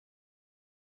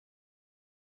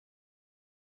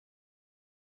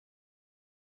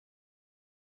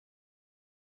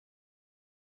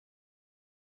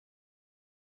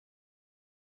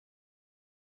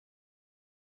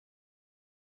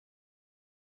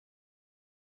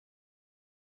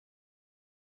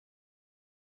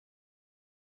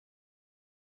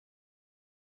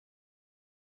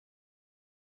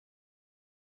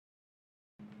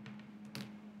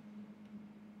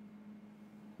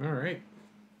All right.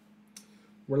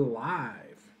 We're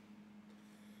live.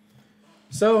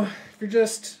 So, if you're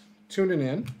just tuning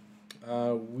in,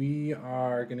 we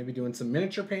are going to be doing some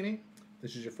miniature painting. If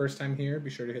this is your first time here, be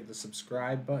sure to hit the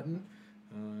subscribe button.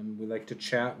 We like to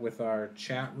chat with our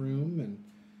chat room and,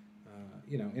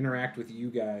 interact with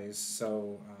you guys.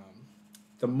 So,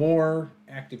 the more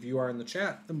active you are in the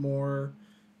chat, the more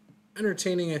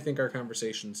entertaining I think our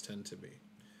conversations tend to be.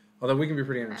 Although we can be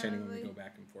pretty entertaining when we go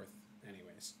back and forth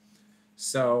anyways.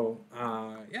 So,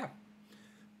 yeah.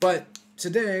 But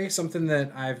today, something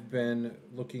that I've been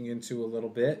looking into a little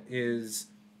bit is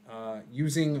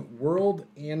using World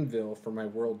Anvil for my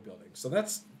world building. So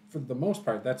that's, for the most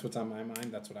part, that's what's on my mind.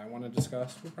 That's what I want to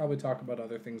discuss. We'll probably talk about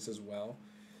other things as well.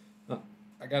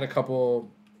 I got a couple...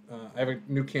 I have a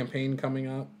new campaign coming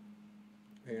up,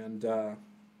 and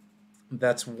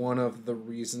that's one of the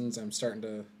reasons I'm starting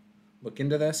to look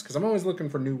into this, because I'm always looking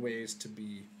for new ways to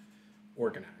be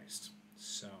organized.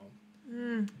 So,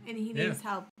 and he needs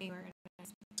help being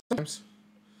organized. Sometimes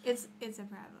It's a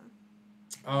problem.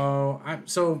 Oh,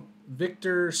 so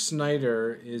Victor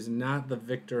Snyder is not the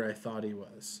Victor I thought he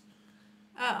was.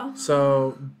 Oh.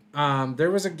 So,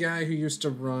 there was a guy who used to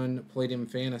run Palladium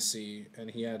Fantasy, and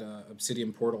he had a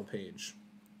Obsidian Portal page.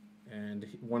 And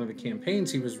one of the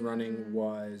campaigns he was running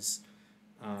was,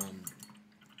 I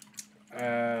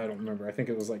don't remember. I think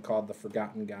it was called The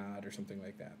Forgotten God or something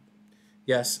like that.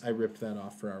 Yes, I ripped that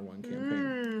off for our one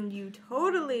campaign. You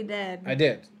totally did. I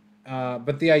did.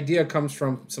 But the idea comes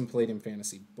from some Palladium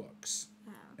Fantasy books.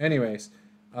 Oh. Anyways,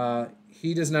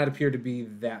 he does not appear to be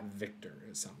that Victor,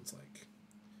 it sounds like.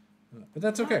 But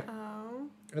that's okay. Uh-oh.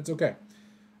 That's okay.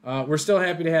 We're still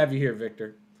happy to have you here,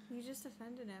 Victor. You just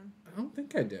offended him. I don't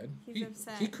think I did. He's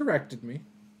upset. He corrected me.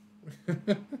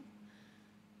 Yeah,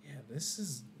 this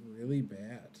is really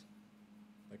bad.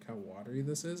 Like how watery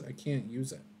this is. I can't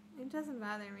use it. It doesn't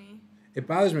bother me. It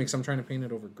bothers me because I'm trying to paint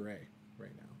it over gray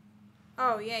right now.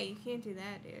 Oh, yeah, you can't do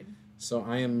that, dude. So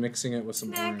I am mixing it with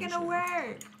some orange. It's not gonna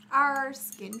work. Our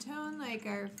skin tone, like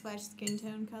our flesh skin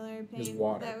tone color paint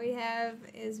that we have,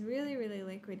 is really, really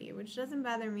liquidy, which doesn't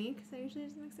bother me because I usually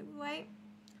just mix it with white.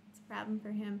 It's a problem for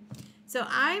him. So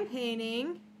I'm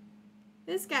painting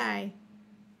this guy.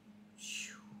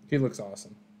 He looks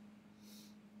awesome.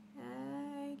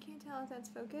 I can't tell if that's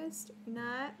focused or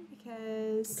not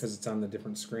because it's on the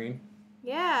different screen.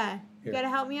 Yeah, you gotta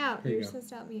help me out. You're supposed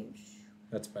to help me.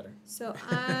 That's better. So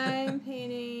I'm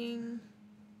painting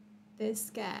this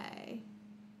guy.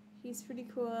 He's pretty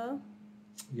cool.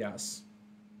 Yes.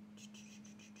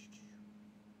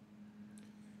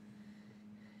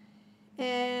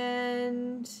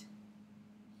 And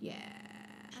yeah.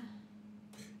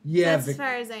 Yeah, that's as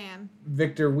far as I am.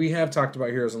 Victor, we have talked about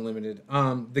Heroes Unlimited.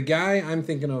 The guy I'm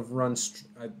thinking of runs,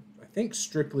 I think,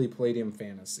 strictly Palladium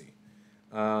Fantasy.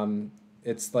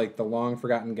 It's like the Long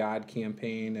Forgotten God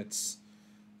campaign. It's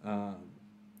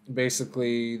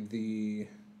basically the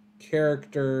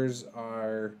characters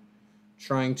are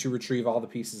trying to retrieve all the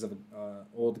pieces of the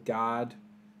old god,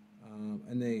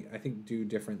 and they, I think, do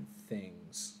different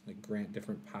things, like grant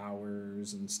different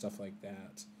powers and stuff like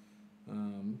that.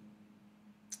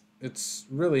 It's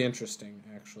really interesting,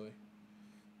 actually.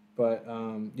 But,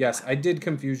 yes, I did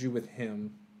confuse you with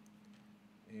him.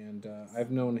 And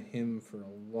I've known him for a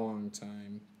long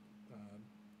time,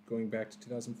 going back to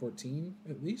 2014,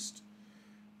 at least.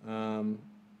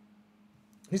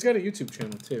 He's got a YouTube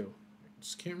channel, too. I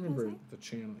just can't remember the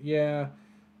channel. Yeah,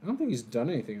 I don't think he's done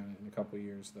anything on it in a couple of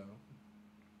years, though.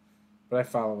 But I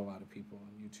follow a lot of people on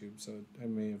YouTube, so I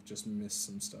may have just missed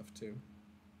some stuff, too.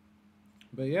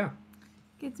 But, yeah.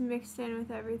 Gets mixed in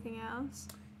with everything else.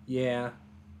 Yeah.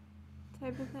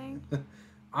 Type of thing.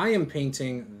 I am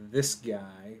painting this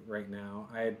guy right now.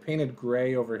 I had painted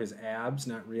gray over his abs,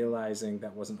 not realizing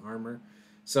that wasn't armor.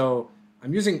 So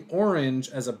I'm using orange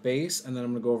as a base, and then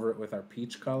I'm going to go over it with our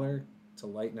peach color to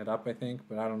lighten it up, I think.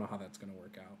 But I don't know how that's going to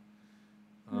work out.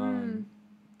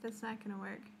 That's not going to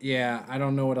work. Yeah, I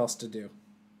don't know what else to do.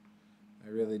 I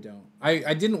really don't.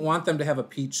 I didn't want them to have a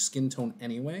peach skin tone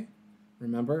anyway.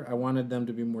 Remember? I wanted them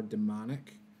to be more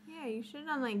demonic. Yeah, you should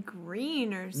have done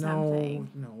green or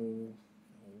something. No.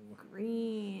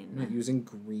 Green. I'm not using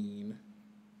green.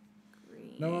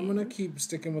 No, I'm going to keep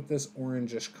sticking with this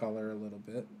orangish color a little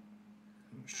bit.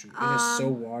 Oh, shoot. It is so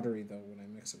watery, though, when I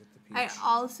mix it with the peach. I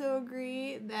also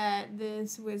agree that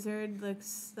this wizard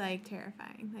looks,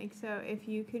 terrifying. So if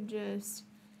you could just...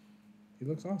 He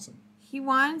looks awesome. He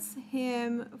wants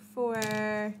him for,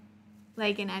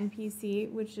 an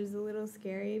NPC, which is a little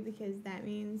scary because that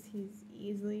means he's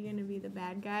easily going to be the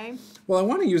bad guy. Well, I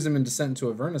want to use him in Descent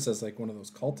into Avernus as, one of those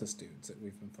cultist dudes that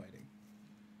we've been fighting.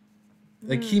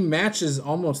 Like, he matches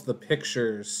almost the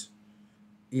pictures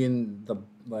in the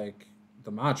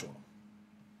module.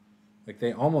 Like,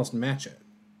 they almost match it.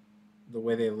 The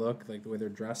way they look, like the way they're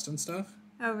dressed and stuff.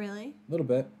 Oh, really? A little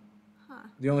bit. Huh.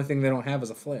 The only thing they don't have is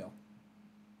a flail.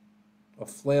 A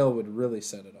flail would really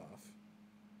set it off.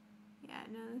 Yeah,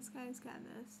 no, this guy's got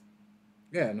this.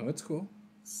 Yeah, no, it's cool.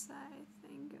 Scythe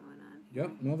thing going on here.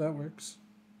 Yep, no, that works.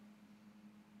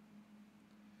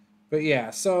 But yeah,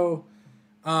 so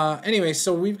anyway,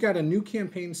 so we've got a new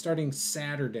campaign starting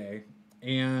Saturday,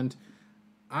 and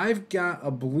I've got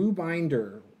a blue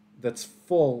binder that's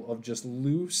full of just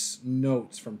loose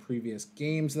notes from previous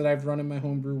games that I've run in my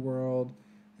homebrew world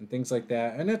and things like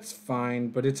that. And it's fine,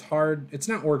 but it's hard. It's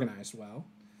not organized well.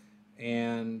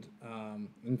 And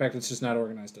in fact, it's just not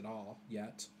organized at all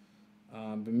yet.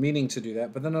 Been meaning to do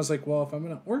that. But then I was like, well, if I'm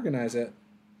going to organize it,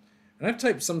 and I've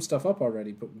typed some stuff up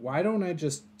already, but why don't I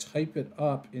just type it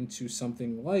up into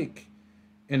something like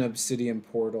an Obsidian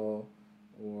Portal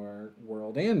or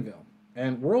World Anvil?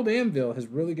 And World Anvil has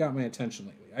really got my attention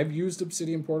lately. I've used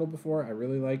Obsidian Portal before. I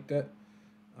really liked it.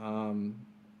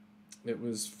 It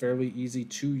was fairly easy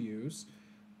to use.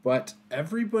 But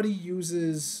everybody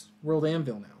uses World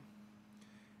Anvil now.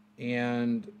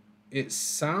 And it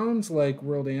sounds like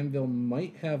World Anvil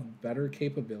might have better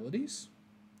capabilities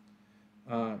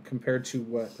compared to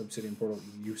what Obsidian Portal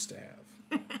used to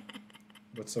have.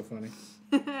 What's so funny?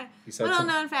 Little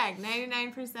known fact,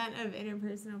 99% of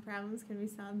interpersonal problems can be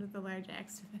solved with a large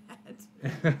axe to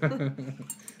that.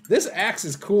 This axe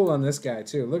is cool on this guy,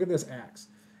 too. Look at this axe.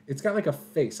 It's got like a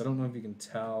face. I don't know if you can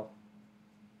tell,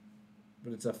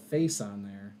 but it's a face on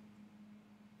there.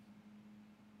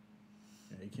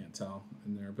 Yeah, you can't tell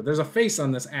in there, but there's a face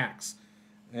on this axe,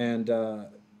 and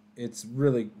it's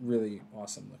really, really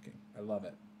awesome looking. I love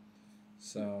it.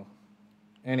 So,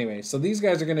 anyway, so these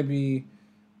guys are going to be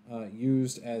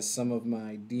used as some of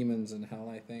my demons in hell,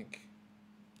 I think.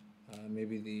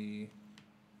 Maybe the...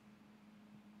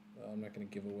 Well, I'm not going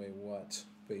to give away what,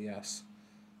 but yes.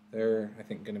 They're, I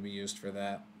think, going to be used for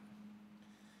that.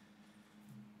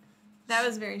 That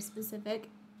was very specific.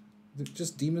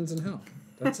 Just demons in hell.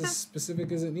 That's as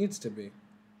specific as it needs to be.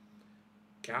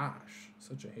 Gosh,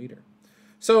 such a hater.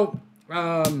 So,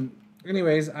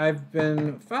 anyways, I've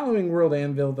been following World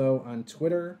Anvil, though, on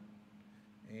Twitter.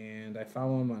 And I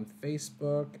follow them on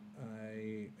Facebook.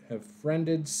 I have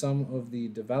friended some of the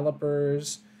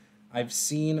developers. I've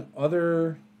seen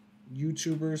other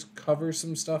YouTubers cover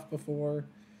some stuff before.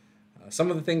 Some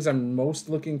of the things I'm most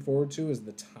looking forward to is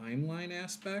the timeline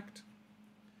aspect.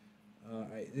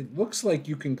 It looks like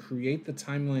you can create the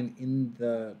timeline in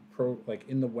the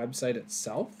in the website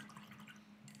itself,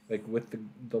 like with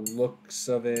the looks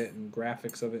of it and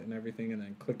graphics of it and everything, and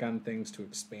then click on things to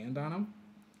expand on them.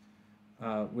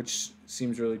 Which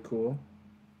seems really cool.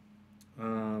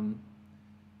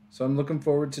 So I'm looking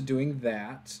forward to doing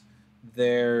that.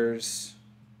 There's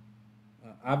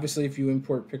obviously if you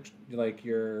import like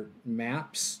your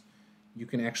maps, you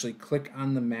can actually click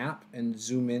on the map and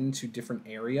zoom into different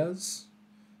areas.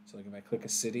 So like if I click a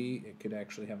city, it could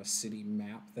actually have a city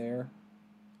map there.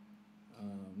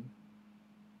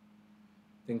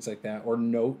 Things like that, or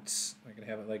notes. I could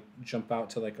have it like jump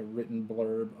out to like a written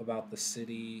blurb about the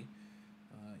city.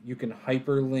 You can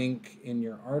hyperlink in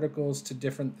your articles to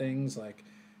different things. Like,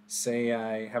 say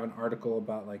I have an article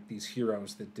about like these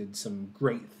heroes that did some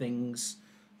great things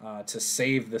to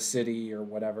save the city or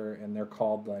whatever, and they're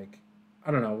called like,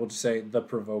 I don't know, we'll just say the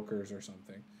Provokers or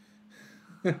something.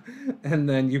 And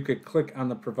then you could click on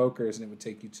the Provokers and it would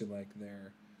take you to like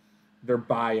their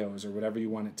bios or whatever you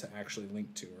want it to actually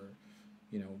link to, or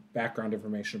background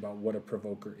information about what a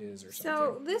provoker is or something.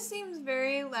 So this seems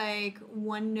very like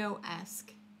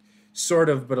OneNote-esque. Sort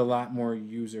of, but a lot more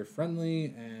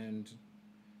user-friendly and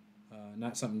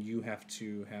not something you have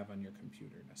to have on your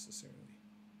computer necessarily.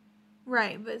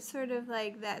 Right, but sort of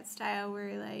like that style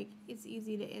where like it's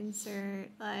easy to insert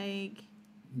like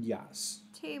yes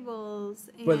tables.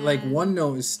 But like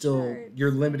OneNote is still charts.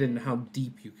 You're limited in how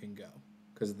deep you can go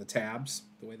because of the tabs,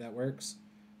 the way that works.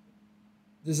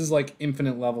 This is like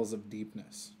infinite levels of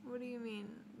deepness. What do you mean?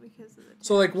 Because of the tabs?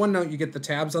 So like OneNote, you get the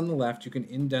tabs on the left. You can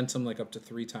indent them like up to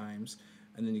 3 times,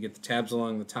 and then you get the tabs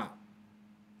along the top,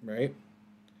 right?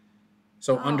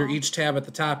 So under each tab at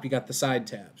the top, you got the side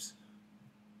tabs.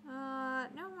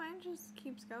 No, mine just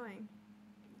keeps going.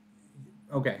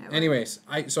 Okay. Anyways,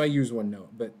 I use OneNote,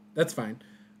 but that's fine.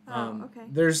 Okay.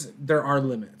 There are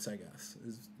limits, I guess,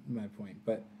 is my point.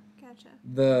 But gotcha.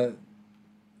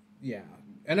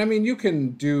 And I mean, you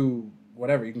can do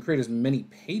whatever. You can create as many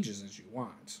pages as you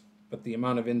want, but the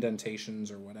amount of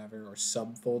indentations or whatever or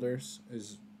subfolders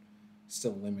is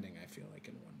still limiting, I feel like,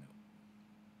 in OneNote.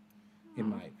 in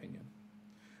my opinion.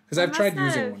 Because I've tried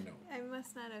using OneNote. I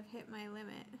must not have hit my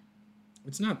limit.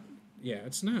 It's not. Yeah,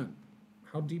 it's not.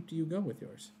 How deep do you go with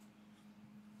yours?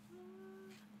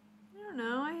 I don't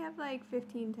know. I have like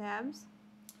 15 tabs.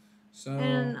 So.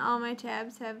 And all my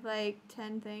tabs have like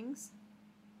 10 things.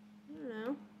 I don't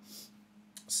know.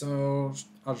 So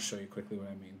I'll just show you quickly what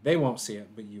I mean. They won't see it,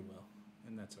 but you will,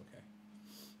 and that's okay.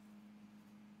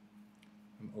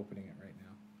 I'm opening it right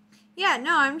now. Yeah,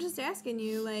 no, I'm just asking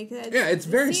you, like... It's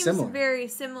very similar. It seems very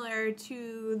similar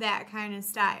to that kind of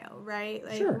style, right?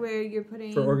 Like, sure. where you're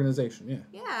putting... For organization,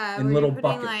 yeah. Yeah, in where little you're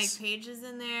putting, buckets. like, pages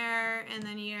in there, and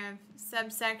then you have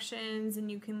subsections, and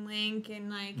you can link,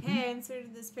 and, like, hey, I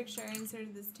inserted this picture, I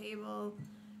inserted this table,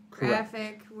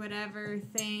 graphic, whatever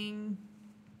thing,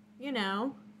 you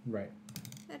know. Right.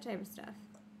 That type of stuff.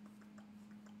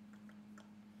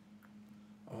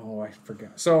 Oh, I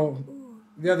forgot. So... Ooh.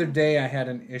 The other day I had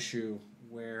an issue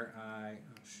where I...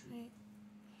 Oh, shoot. My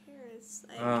hair is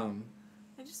like...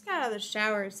 I just got out of the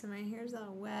shower, so my hair's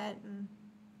all wet, and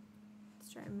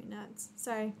it's driving me nuts.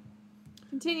 Sorry.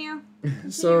 Continue.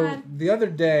 So the other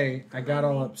day I got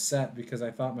all upset because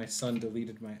I thought my son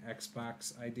deleted my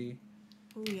Xbox ID.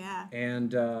 Oh, yeah.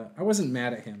 And I wasn't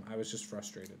mad at him. I was just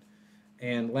frustrated.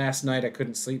 And last night I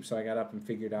couldn't sleep, so I got up and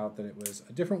figured out that it was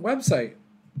a different website.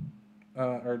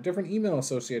 Or a different email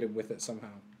associated with it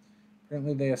somehow.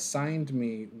 Apparently they assigned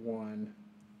me one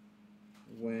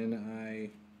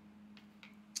when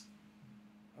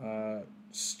I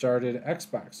started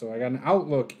Xbox. So I got an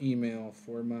Outlook email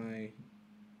for my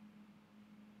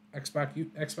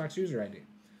Xbox user ID.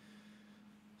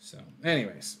 So,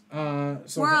 anyways. Moral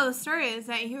of the story is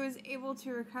that he was able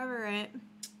to recover it.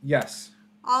 Yes.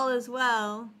 All is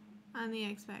well on the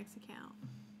Xbox account.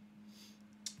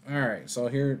 All right, so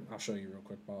here, I'll show you real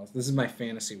quick, Paula. This is my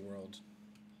Fantasy World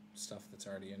stuff that's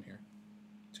already in here,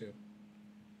 too.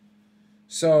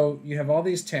 So you have all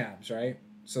these tabs, right?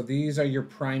 So these are your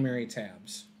primary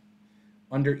tabs.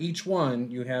 Under each one,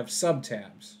 you have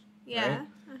sub-tabs. Yeah. Right?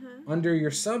 Under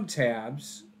your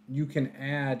sub-tabs, you can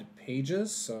add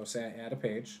pages. So say I add a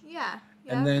page. Yeah.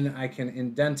 Yep. And then I can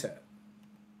indent it.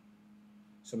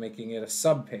 So making it a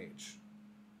sub-page.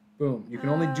 Boom. You can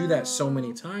only do that so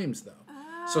many times, though.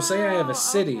 So say I have a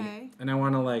city and I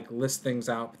want to like list things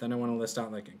out, but then I want to list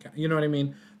out like, you know what I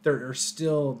mean? There are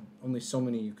still only so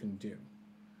many you can do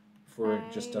before it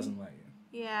just doesn't let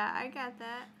you. Yeah, I got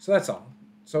that. So that's all.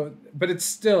 So, but it's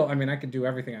still, I mean, I could do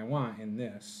everything I want in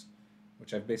this,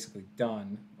 which I've basically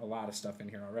done a lot of stuff in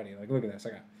here already. Like, look at this. I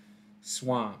got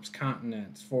swamps,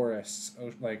 continents, forests,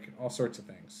 like all sorts of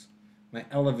things. My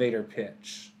elevator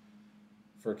pitch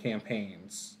for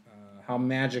campaigns. How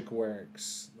magic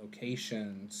works,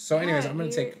 locations. So anyways, I'm going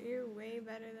to take... You're way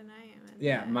better than I am.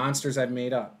 Yeah, monsters I've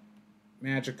made up.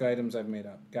 Magic items I've made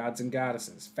up. Gods and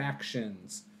goddesses.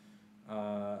 Factions.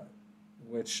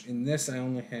 Which in this I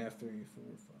only have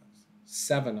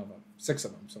 7 of them. 6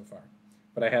 of them so far.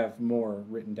 But I have more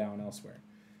written down elsewhere.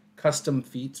 Custom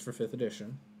feats for 5th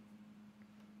edition.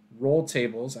 Roll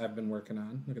tables I've been working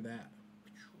on. Look at that.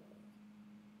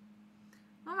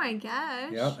 Oh my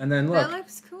gosh. Yep, and then look. That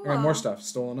looks cool. I got more stuff.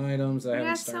 Stolen items that I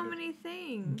haven't started. You got so many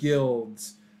things.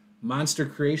 Guilds. Monster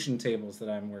creation tables that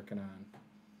I'm working on.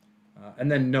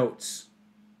 And then notes.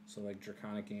 So like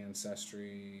Draconic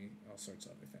Ancestry, all sorts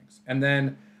of other things. And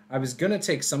then I was going to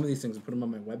take some of these things and put them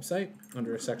on my website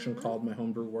under a section called My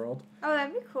Homebrew World. Oh,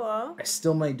 that'd be cool. I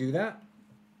still might do that.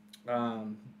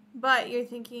 But you're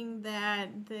thinking that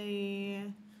the...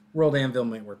 World Anvil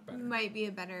might work better. Might be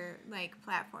a better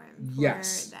platform for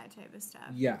that type of stuff.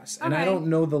 Yes. Okay. And I don't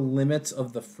know the limits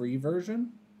of the free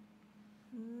version.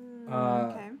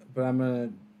 Okay.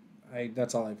 But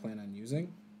that's all I plan on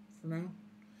using for now.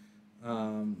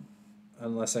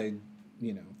 Unless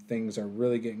things are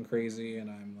really getting crazy and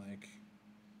I'm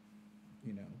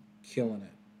killing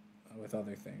it with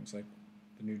other things, like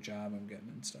the new job I'm getting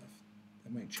and stuff.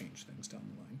 That might change things down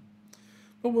the line.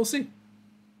 But we'll see.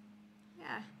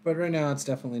 Yeah. But right now, it's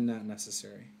definitely not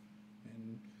necessary.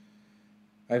 And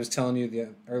I was telling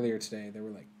you earlier today,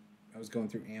 I was going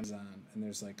through Amazon, and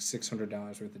there's like $600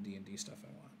 worth of D&D stuff I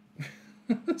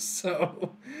want.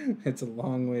 So it's a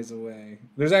long ways away.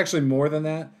 There's actually more than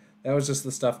that. That was just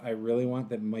the stuff I really want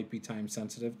that might be time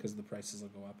sensitive because the prices will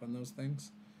go up on those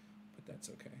things. But that's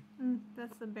okay.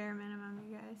 That's the bare minimum,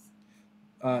 you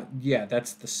guys. Yeah,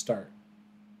 that's the start.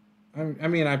 I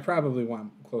mean, I probably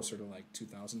want closer to like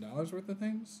 $2,000 worth of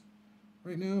things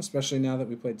right now, especially now that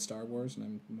we played Star Wars and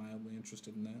I'm mildly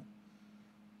interested in that.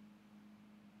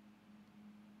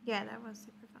 Yeah, that was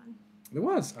super fun. It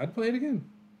was. I'd play it again.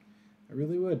 I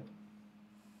really would.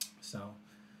 So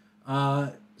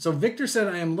Victor said,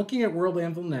 I am looking at World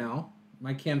Anvil now.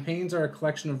 My campaigns are a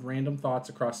collection of random thoughts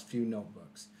across a few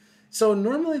notebooks. So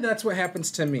normally that's what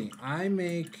happens to me. I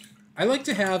like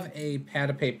to have a pad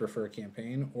of paper for a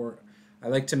campaign, or I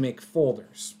like to make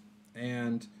folders.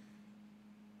 And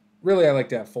really I like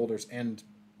to have folders and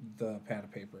the pad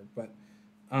of paper. But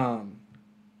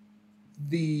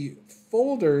the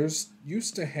folders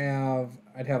used to have,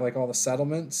 I'd have like all the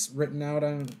settlements written out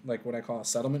on like what I call a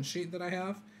settlement sheet that I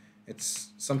have.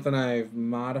 It's something I've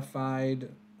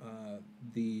modified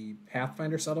the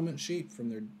Pathfinder settlement sheet from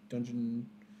their Dungeon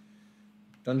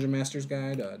Master's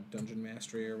Guide, Dungeon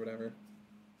Mastery or whatever.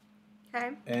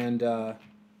 Okay. And I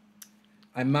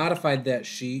modified that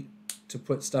sheet to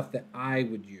put stuff that I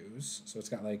would use. So it's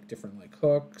got like different like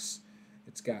hooks.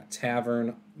 It's got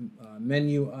tavern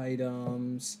menu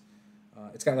items.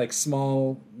 It's got like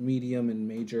small, medium, and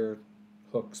major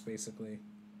hooks, basically.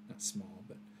 Not small,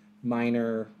 but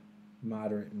minor,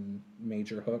 moderate, and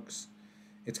major hooks.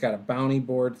 It's got a bounty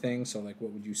board thing, so like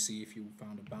what would you see if you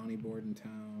found a bounty board in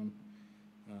town?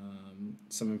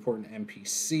 Some important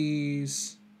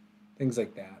NPCs, things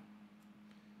like that.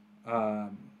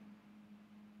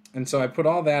 And so I put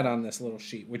all that on this little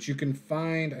sheet, which you can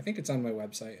find, I think it's on my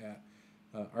website at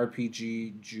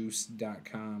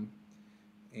rpgjuice.com.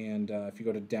 And if you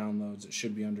go to downloads, it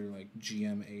should be under like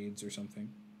GM aids or something,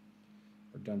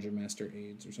 or Dungeon Master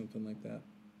aids or something like that.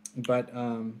 But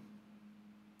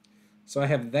so I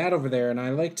have that over there, and I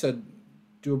like to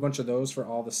do a bunch of those for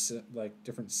all the like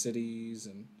different cities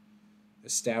and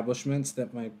establishments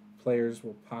that my players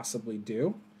will possibly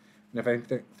do. And if I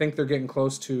think they're getting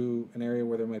close to an area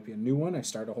where there might be a new one, I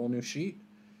start a whole new sheet.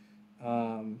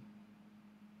 I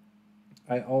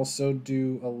also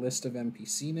do a list of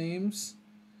NPC names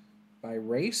by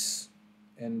race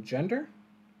and gender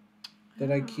that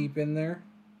I keep in there.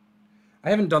 I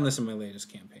haven't done this in my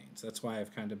latest campaigns. That's why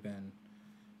I've kind of been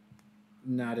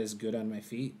not as good on my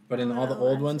feet. But in all the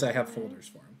old ones, I have folders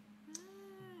for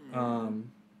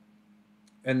them.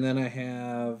 And then I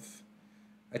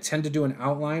tend to do an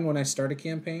outline when I start a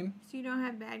campaign. So you don't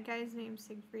have bad guys named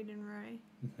Siegfried and Roy?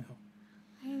 No.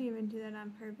 I didn't even do that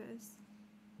on purpose.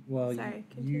 Well, sorry,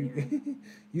 continue.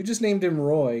 You just named him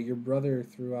Roy. Your brother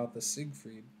threw out the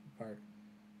Siegfried part.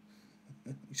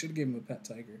 You should have given him a pet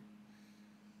tiger.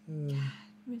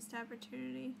 Missed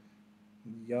opportunity.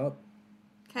 Yup.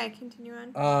 Okay, continue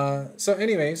on. So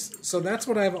anyways, so that's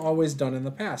what I've always done in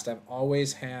the past. I've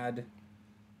always had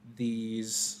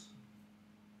these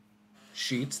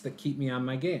sheets that keep me on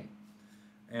my game.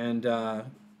 And,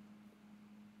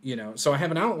 so I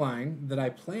have an outline that I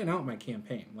plan out my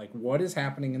campaign. Like, what is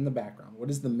happening in the background? What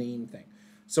is the main thing?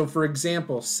 So, for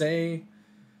example,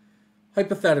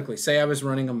 hypothetically, say I was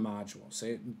running a module.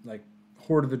 Say, like,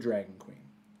 Horde of the Dragon Queen.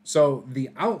 So, the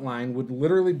outline would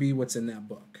literally be what's in that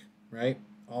book, right?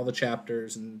 All the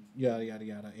chapters and yada, yada,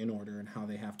 yada in order and how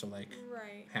they have to,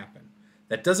 happen.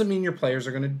 That doesn't mean your players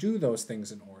are going to do those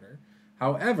things in order.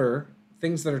 However,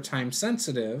 things that are time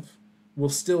sensitive will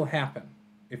still happen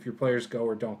if your players go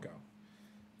or don't go.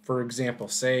 For example,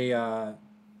 say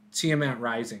Tiamat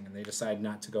Rising, and they decide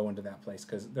not to go into that place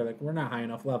because they're like, we're not high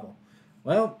enough level.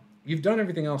 Well, you've done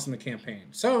everything else in the campaign.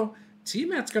 So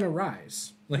Tiamat's going to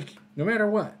rise, no matter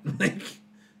what.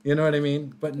 You know what I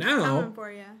mean? But now... coming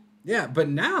for you. Yeah, but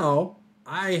now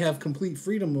I have complete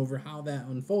freedom over how that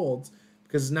unfolds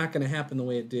because it's not going to happen the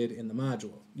way it did in the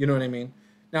module. You know what I mean?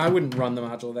 Now, I wouldn't run the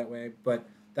module that way, but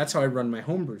that's how I run my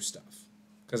homebrew stuff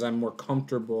because I'm more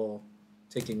comfortable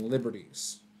taking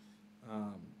liberties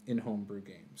in homebrew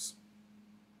games.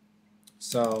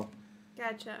 So,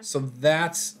 gotcha. So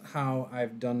that's how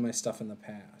I've done my stuff in the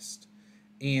past.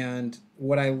 And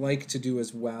what I like to do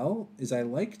as well is I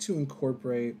like to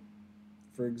incorporate,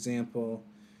 for example,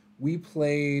 we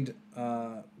played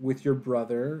with your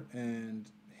brother and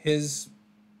his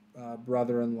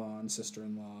brother-in-law and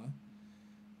sister-in-law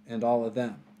and all of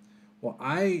them. Well,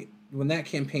 when that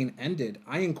campaign ended,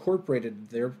 I incorporated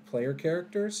their player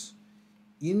characters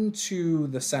into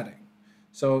the setting.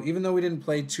 So even though we didn't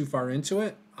play too far into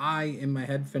it, I, in my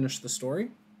head, finished the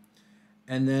story.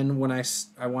 And then when I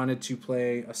wanted to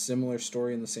play a similar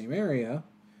story in the same area,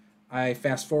 I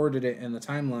fast-forwarded it in the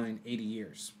timeline 80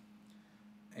 years.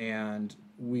 And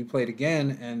we played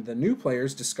again, and the new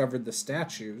players discovered the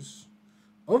statues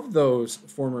of those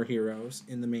former heroes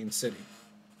in the main city.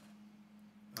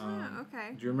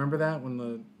 Okay. Do you remember that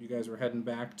when you guys were heading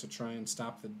back to try and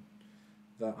stop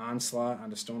the onslaught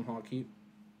onto Stonehall Keep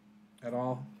at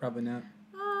all? Probably not.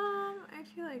 I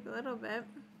feel like a little bit.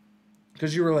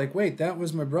 Because you were like, wait, that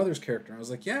was my brother's character. I was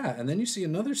like, yeah, and then you see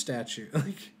another statue.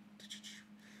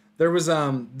 There was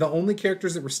the only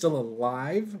characters that were still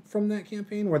alive from that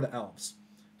campaign were the elves,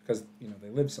 because they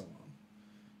live so long.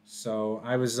 So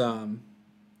I was,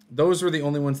 those were the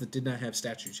only ones that did not have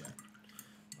statues yet.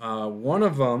 One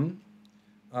of them,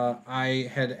 I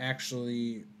had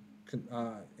actually,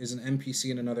 is an NPC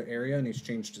in another area, and he's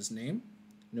changed his name.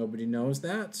 Nobody knows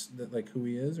that like who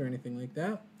he is or anything like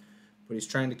that. But he's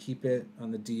trying to keep it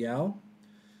on the DL.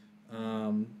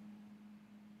 And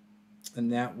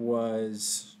that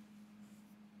was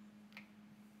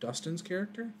Dustin's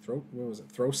character. What was it?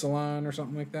 Throw Salon or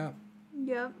something like that?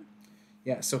 Yep.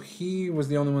 Yeah, so he was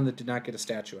the only one that did not get a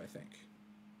statue, I think.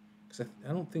 Because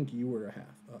I don't think you were a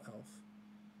elf.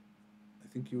 I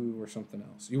think you were something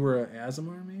else. You were a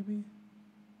Azamar, maybe?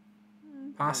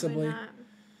 Possibly. Not.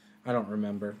 I don't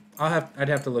remember. I'd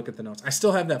have to look at the notes. I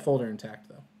still have that folder intact,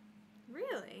 though.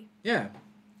 Really? Yeah.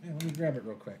 Yeah, let me grab it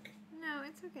real quick. No,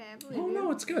 it's okay. I believe you. you.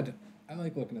 No, it's good. I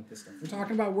like looking at this stuff. We're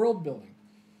talking about world building.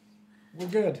 We're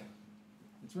good.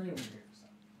 It's right over here.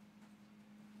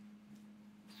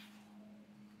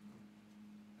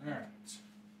 All right.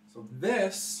 So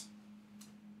this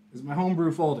is my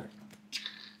homebrew folder.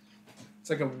 It's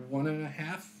like a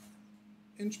 1.5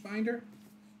 inch binder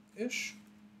ish.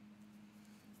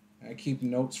 I keep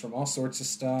notes from all sorts of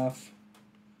stuff.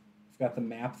 I've got the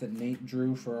map that Nate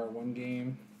drew for our one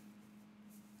game.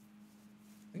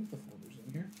 I think the folder's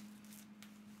in here.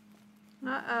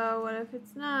 Uh-oh, what if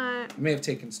it's not? I may have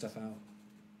taken stuff out.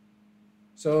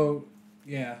 So,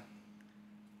 yeah.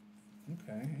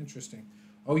 Okay, interesting.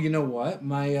 Oh, you know what?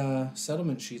 My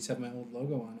settlement sheets have my old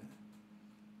logo on it.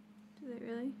 Do they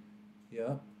really?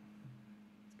 Yep.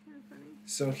 It's kind of funny.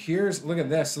 So look at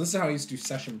this. So this is how I used to do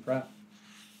session prep.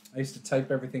 I used to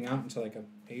type everything out into like a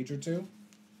page or two,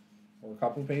 or a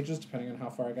couple pages, depending on how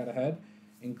far I got ahead,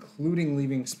 including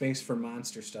leaving space for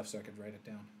monster stuff so I could write it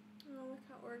down. Oh, look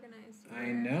how organized you I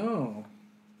are. know.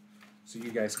 So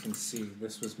you guys can see.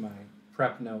 This was my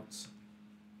prep notes.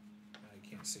 You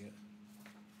can't see it.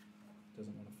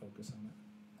 Doesn't want to focus on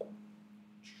it.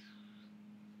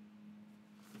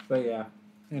 But yeah,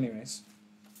 anyways.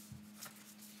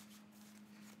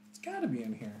 It's got to be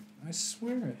in here. I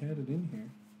swear I had it in here.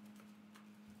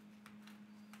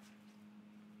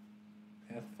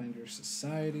 Pathfinder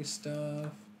Society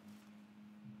stuff.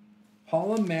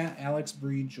 Paula, Matt, Alex,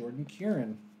 Bree, Jordan,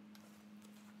 Kieran.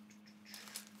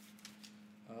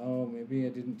 Oh, maybe I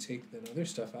didn't take that other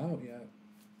stuff out yet.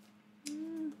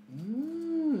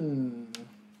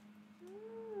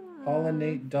 Paula,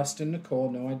 Nate, Dustin,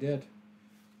 Nicole. No, I did.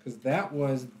 Because that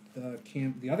was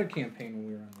the other campaign when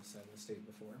we were on this side of the state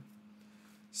before.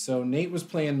 So Nate was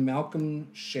playing Malcolm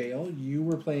Shale. You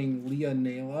were playing Leah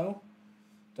Nalo.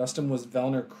 Dustin was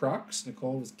Velner Crux.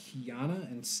 Nicole was Kiana.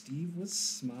 And Steve was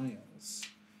Smiles.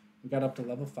 We got up to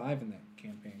level 5 in that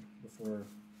campaign before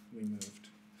we moved.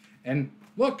 And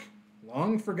look,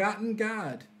 long forgotten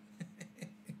god.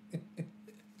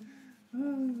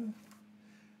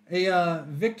 Hey,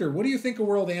 Victor, what do you think of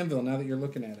World Anvil now that you're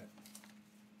looking at it?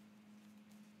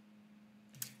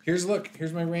 Here's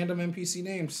my random NPC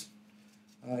names.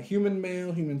 Human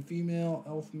male, human female,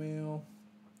 elf male,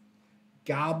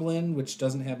 goblin, which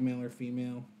doesn't have male or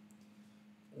female,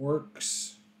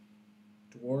 orcs,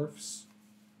 dwarfs.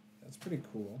 That's pretty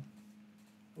cool.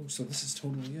 Oh, so this is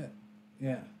totally it.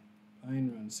 Yeah.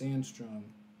 Pine Run, Sandstrom.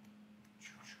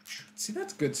 See,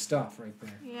 that's good stuff right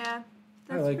there. Yeah,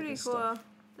 that's like pretty cool. Stuff.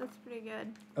 That's pretty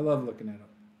good. I love looking at it.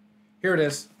 Here it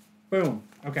is. Boom.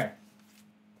 Okay.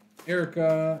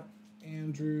 Erica,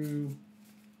 Andrew,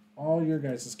 all your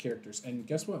guys' characters. And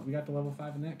guess what? We got to level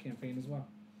 5 in that campaign as well.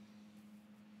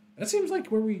 That seems like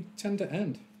where we tend to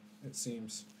end, it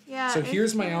seems. Yeah, so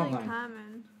here's my really outline.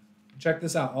 Common. Check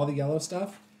this out. All the yellow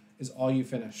stuff is all you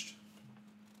finished.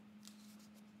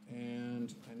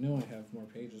 And I know I have more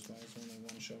pages. Why is there only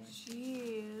one showing?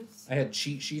 Jeez. I had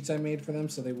cheat sheets I made for them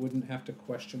so they wouldn't have to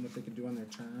question what they could do on their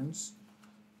turns.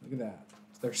 Look at that.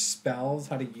 Their spells,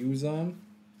 how to use them.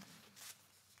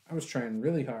 I was trying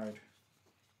really hard.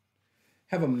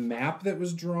 Have a map that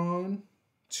was drawn.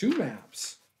 2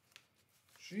 maps.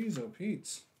 Jeez, oh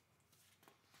Pete's.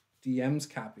 DM's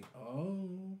copy.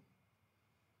 Oh.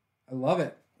 I love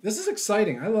it. This is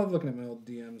exciting. I love looking at my old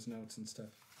DM's notes and stuff.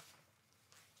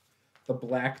 The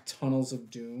Black Tunnels of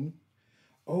Doom.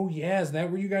 Oh, yeah. Is that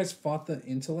where you guys fought the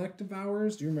Intellect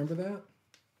Devourers? Do you remember that?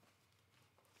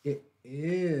 It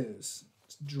is.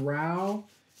 It's Drow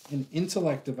and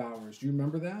Intellect Devourers. Do you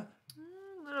remember that?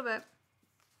 A little bit.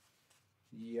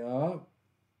 Yup.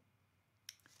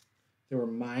 There were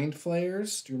Mind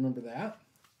Flayers. Do you remember that?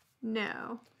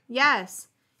 No. Yes.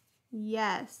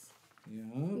 Yes.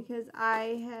 Yeah. Because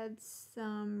I had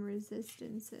some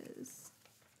resistances.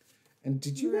 And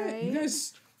did you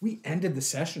guys, we ended the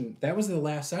session. That was the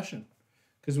last session.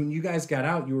 Because when you guys got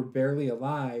out, you were barely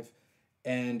alive,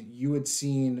 and you had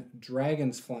seen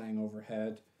dragons flying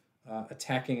overhead,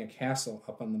 attacking a castle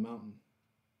up on the mountain.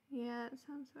 Yeah, it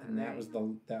sounds about and right.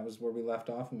 that was where we left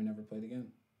off, and we never played again.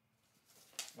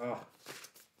 Oh,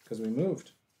 because we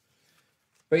moved.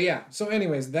 But yeah, so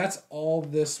anyways, that's all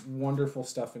this wonderful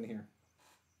stuff in here.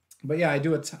 But yeah, I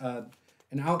do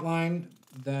an outline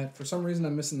that for some reason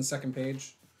I'm missing the second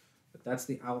page. But that's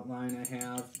the outline I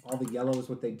have. All the yellow is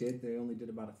what they did. They only did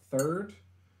about a third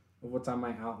of what's on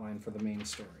my outline for the main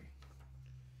story.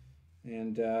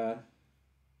 And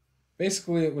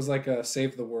basically it was like a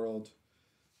save the world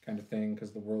kind of thing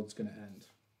because the world's going to end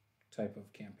type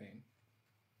of campaign.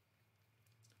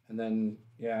 And then,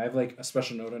 yeah, I have like a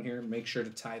special note on here. Make sure to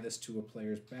tie this to a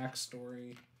player's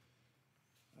backstory.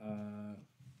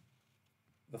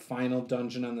 The final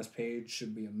dungeon on this page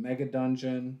should be a mega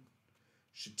dungeon.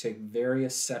 Should take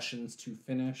various sessions to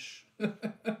finish.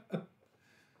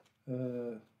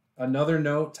 Another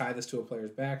note, tie this to a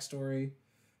player's backstory.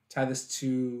 Tie this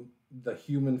to the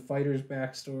human fighter's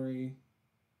backstory.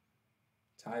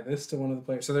 Tie this to one of the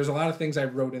players. So there's a lot of things I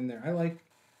wrote in there. I like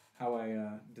how I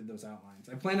did those outlines.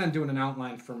 I plan on doing an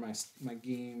outline for my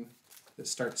game that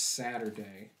starts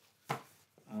Saturday.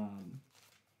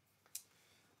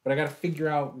 But I got to figure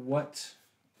out what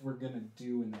we're going to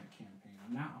do in that campaign.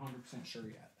 I'm not 100% sure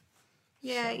yet.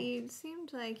 Yeah, you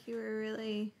seemed like you were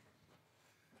really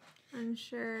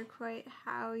unsure quite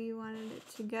how you wanted it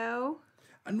to go.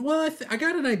 And, well, I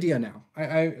got an idea now.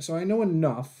 So I know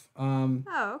enough. Oh,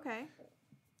 okay.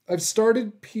 I've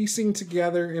started piecing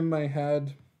together in my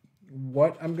head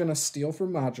what I'm going to steal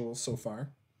from modules so far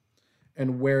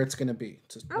and where it's going to be.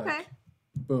 Okay. Like,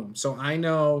 boom. So I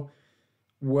know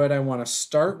what I want to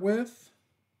start with.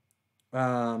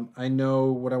 I know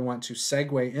what I want to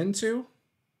segue into.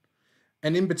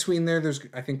 And in between there,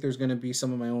 I think there's going to be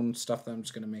some of my own stuff that I'm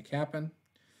just going to make happen.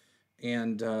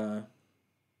 And, kind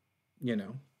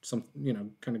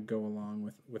of go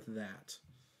along with that.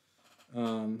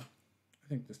 I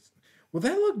think this... Will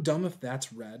that look dumb if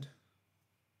that's red?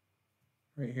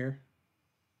 Right here?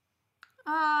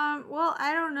 Well,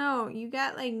 I don't know. You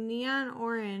got like neon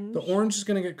orange. The orange is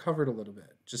going to get covered a little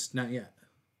bit. Just not yet.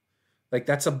 Like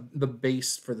that's the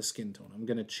base for the skin tone. I'm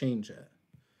going to change it.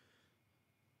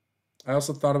 I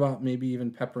also thought about maybe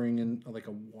even peppering in like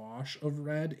a wash of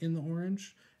red in the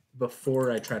orange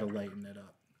before I try to lighten it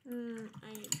up.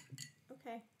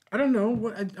 Okay. I don't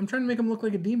know. I'm trying to make him look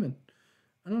like a demon.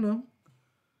 I don't know.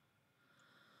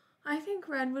 I think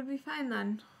red would be fine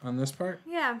then. On this part?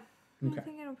 Yeah. Okay. I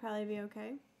think it'll probably be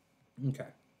okay. Okay.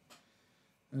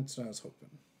 That's what I was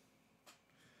hoping.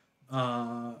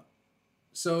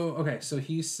 So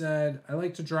he said, I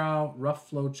like to draw rough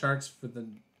flow charts for the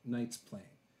nights playing.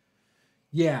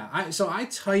 Yeah, I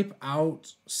type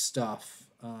out stuff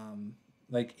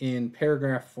like in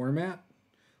paragraph format.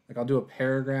 Like I'll do a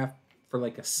paragraph for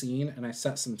like a scene and I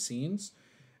set some scenes.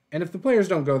 And if the players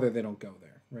don't go there, they don't go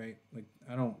there, right? Like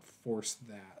I don't force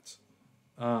that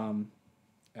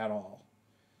at all.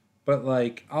 But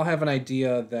like I'll have an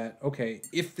idea that, okay,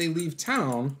 if they leave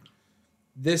town,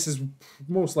 this is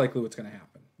most likely what's going to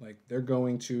happen. Like they're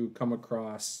going to come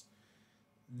across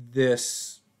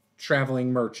this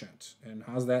traveling merchant, and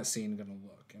how's that scene going to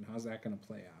look, and how's that going to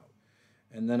play out?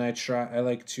 And then I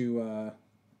like to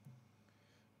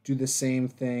do the same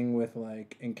thing with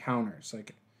like encounters.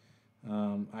 Like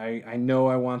I know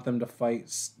I want them to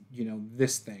fight,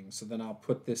 this thing, so then I'll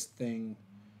put this thing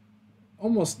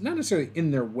almost not necessarily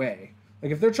in their way.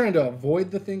 Like if they're trying to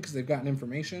avoid the thing because they've gotten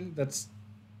information, that's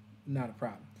not a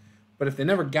problem. But if they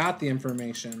never got the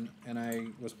information and I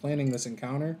was planning this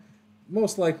encounter,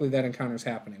 most likely that encounter is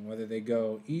happening, whether they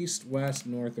go east, west,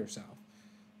 north, or south.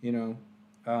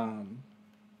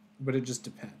 But it just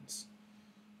depends.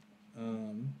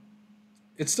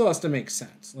 It still has to make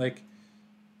sense. Like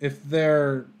if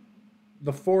the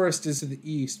forest is to the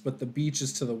east, but the beach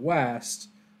is to the west,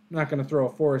 I'm not going to throw a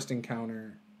forest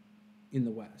encounter in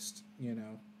the west,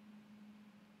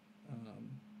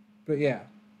 But yeah.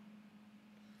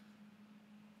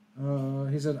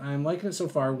 He said, I'm liking it so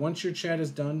far. Once your chat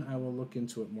is done, I will look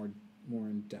into it more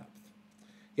in depth.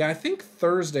 Yeah, I think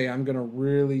Thursday I'm going to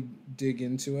really dig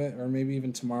into it, or maybe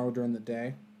even tomorrow during the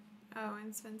day. Oh,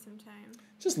 and spend some time.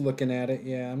 Just looking at it,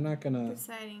 yeah. I'm not going to...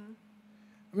 Deciding.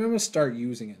 I'm going to start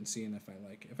using it and seeing if I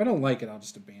like it. If I don't like it, I'll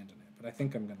just abandon it. But I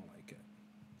think I'm going to like it.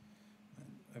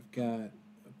 I've got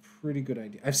a pretty good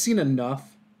idea. I've seen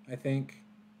enough, I think,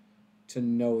 to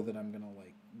know that I'm going to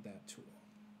like that tool.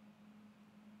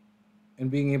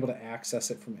 And being able to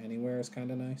access it from anywhere is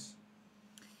kind of nice.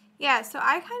 Yeah, so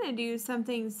I kind of do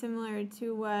something similar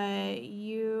to what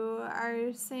you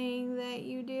are saying that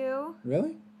you do.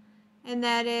 Really? And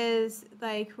that is,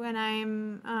 like, when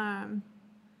I'm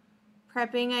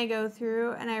prepping, I go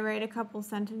through and I write a couple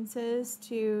sentences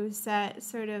to set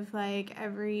sort of, like,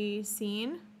 every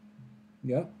scene.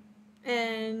 Yep.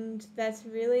 And that's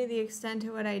really the extent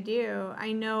of what I do.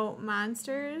 I know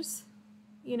monsters,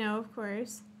 of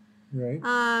course. Right.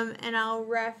 And I'll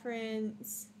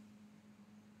reference...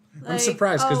 I'm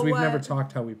surprised because we've never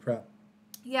talked how we prep.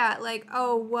 Yeah, like,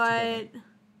 what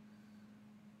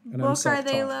book are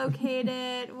they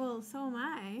located? Well, so am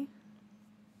I.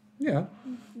 Yeah.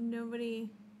 Nobody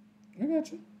I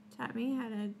got you. taught me how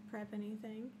to prep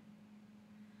anything.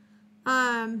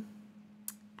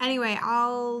 Anyway,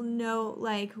 I'll note,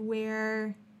 like,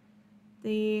 where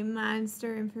the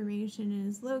monster information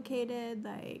is located,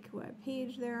 like what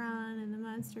page they're on in the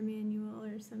monster manual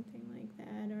or something like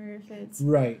that, or if it's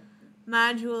right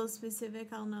module specific,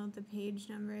 I'll note the page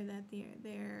number that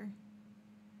their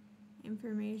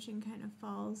information kind of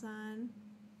falls on,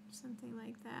 something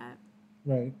like that.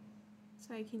 Right.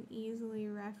 So I can easily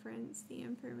reference the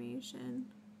information.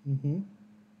 Mm-hmm.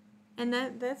 And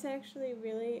that's actually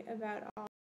really about all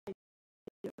I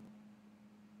do.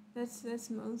 That's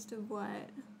most of what,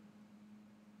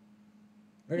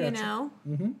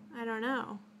 Mm-hmm. I don't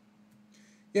know.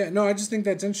 Yeah, no, I just think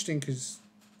that's interesting because,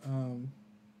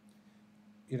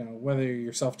 whether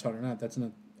you're self-taught or not, that's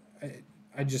not,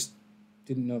 I just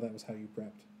didn't know that was how you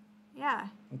prepped. Yeah.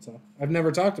 That's all. I've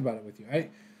never talked about it with you.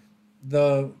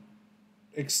 The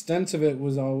extent of it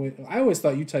was I always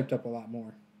thought you typed up a lot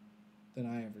more than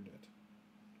I ever did.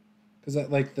 Because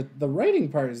the writing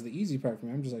part is the easy part for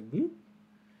me. I'm just like, boop.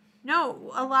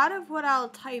 No, a lot of what I'll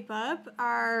type up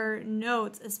are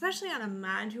notes, especially on a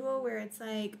module where it's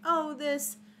like,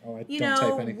 this,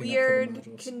 weird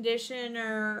condition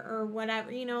or whatever.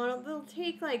 They'll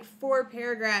take like 4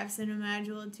 paragraphs in a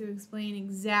module to explain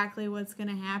exactly what's going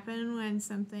to happen when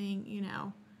something,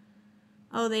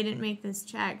 they didn't make this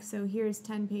check, so here's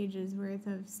 10 pages worth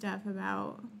of stuff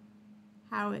about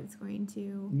how it's going to...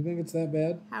 You think it's that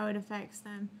bad? How it affects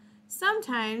them.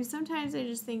 Sometimes I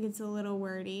just think it's a little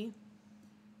wordy.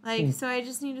 So I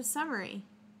just need a summary,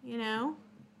 I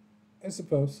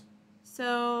suppose.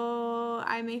 So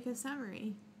I make a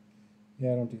summary.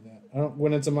 Yeah, I don't do that.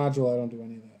 When it's a module, I don't do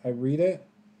any of that. I read it,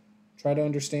 try to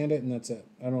understand it, and that's it.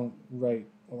 I don't write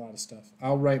a lot of stuff.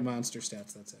 I'll write monster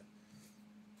stats, that's it.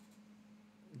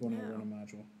 When I run a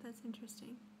module. That's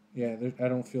interesting. Yeah, I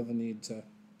don't feel the need to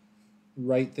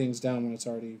write things down when it's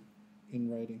already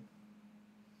in writing.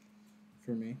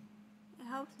 For me. It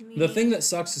helps me. The thing that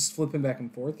sucks is flipping back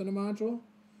and forth in a module,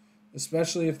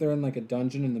 especially if they're in like a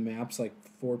dungeon and the map's like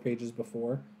 4 pages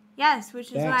before. Yes,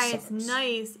 which is why it's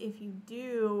nice if you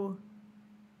do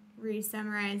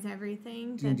re-summarize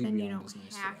everything, but then you don't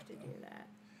have to do that.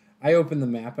 I open the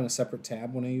map in a separate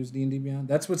tab when I use D&D Beyond.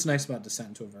 That's what's nice about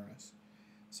Descent into Avernus.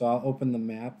 So I'll open the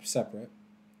map separate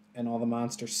and all the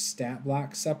monster stat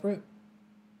blocks separate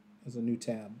as a new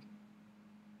tab.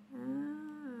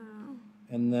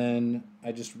 And then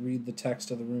I just read the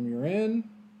text of the room you're in.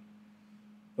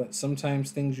 But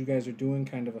sometimes things you guys are doing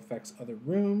kind of affects other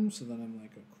rooms. So then I'm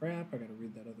like, oh crap, I got to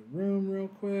read that other room real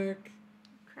quick.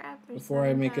 Before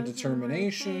I make a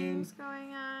determination.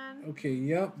 Going on. Okay,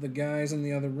 yep, the guys in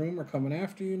the other room are coming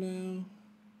after you now.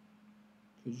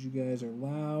 Because you guys are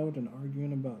loud and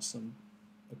arguing about some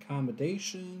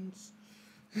accommodations.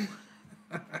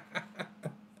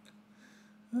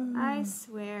 I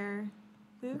swear.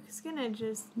 Luke's gonna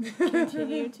just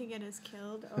continue to get us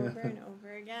killed over and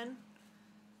over again.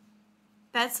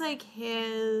 That's like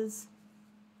his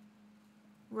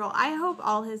role. I hope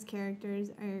all his characters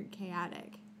are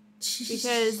chaotic.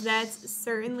 Because that's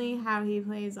certainly how he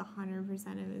plays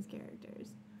 100% of his characters.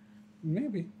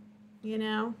 Maybe.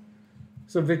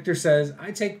 So Victor says, I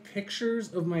take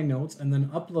pictures of my notes and then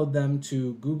upload them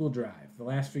to Google Drive. The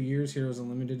last few years, Heroes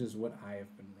Unlimited is what I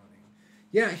have been running.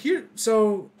 Yeah,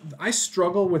 so I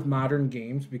struggle with modern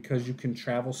games because you can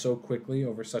travel so quickly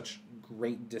over such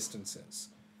great distances.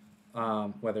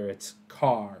 Whether it's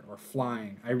car or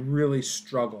flying, I really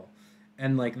struggle.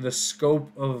 And like the scope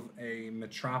of a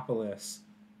metropolis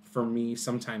for me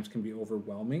sometimes can be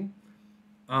overwhelming.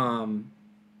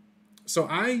 So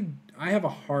I have a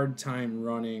hard time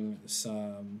running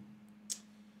some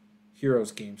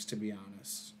Heroes games, to be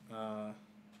honest.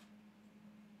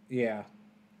 Yeah.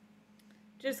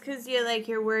 Just because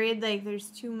you're worried there's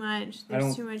too much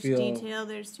detail,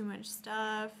 there's too much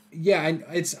stuff. Yeah,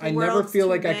 I never feel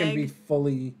like I can be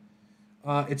fully.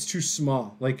 It's too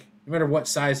small. Like no matter what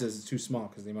size it is, it's too small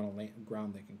because the amount of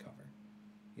ground they can cover.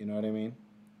 You know what I mean?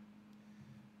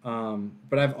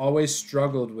 But I've always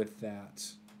struggled with that,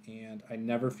 and I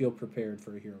never feel prepared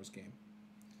for a Heroes game.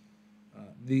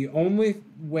 The only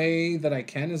way that I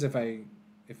can is if it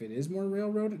is more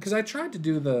railroad, because I tried to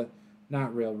do the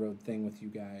not railroad thing with you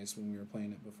guys when we were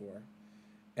playing it before,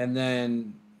 and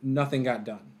then nothing got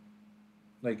done.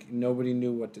 Like, nobody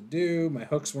knew what to do. My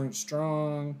hooks weren't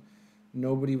strong.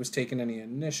 Nobody was taking any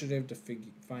initiative to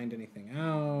find anything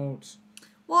out.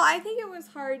 Well, I think it was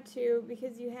hard too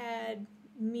because you had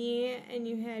me and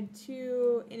you had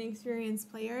 2 inexperienced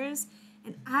players,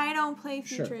 and I don't play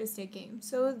futuristic games,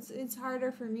 so it's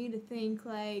harder for me to think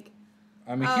like,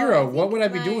 I'm a hero. What would I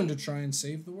be doing to try and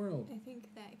save the world? I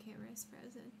think that camera is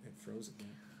frozen. It froze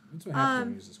again. That's what happens when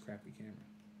you use this crappy camera.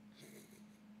 There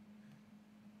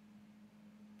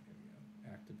we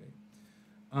go.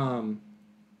 Activate.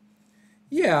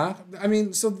 Yeah, I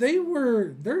mean, so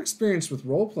they're experienced with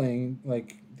role playing.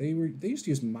 Like they used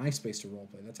to use MySpace to role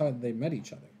play. That's how they met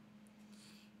each other.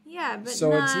 Yeah, but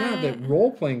so it's not that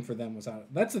role playing for them was out.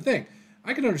 That's the thing.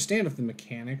 I can understand if the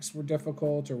mechanics were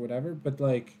difficult or whatever, but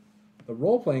like the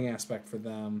role playing aspect for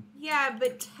them. Yeah,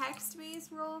 but text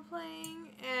based role playing,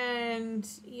 and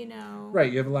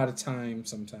Right, you have a lot of time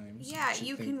sometimes. Yeah,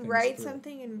 you can write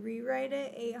something and rewrite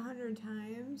it 800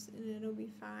 times, and it'll be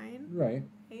fine. Right.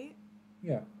 Right.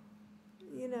 Yeah.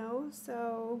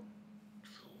 So.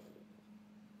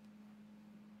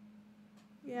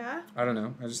 Yeah? I don't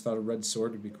know. I just thought a red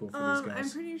sword would be cool for these guys. I'm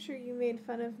pretty sure you made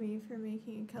fun of me for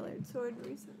making a colored sword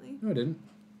recently. No, I didn't.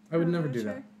 I would never do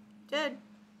that. Did.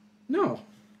 No.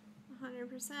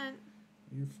 100%.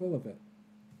 You're full of it.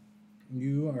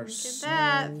 You are so... Look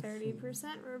at that. 30%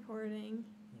 reporting.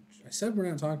 I said we're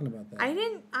not talking about that.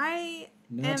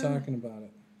 Not talking about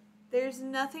it. There's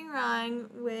nothing wrong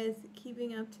with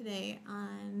keeping up to date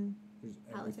on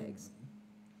politics.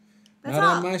 That's not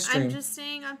all. On my stream. I'm just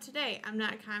staying up to date. I'm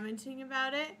not commenting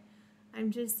about it.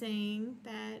 I'm just saying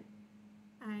that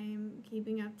I'm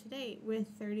keeping up to date with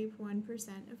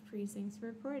 31% of precincts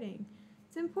reporting.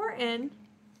 It's important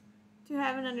to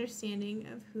have an understanding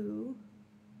of who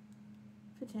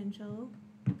potential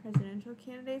presidential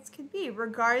candidates could be,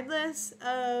 regardless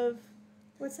of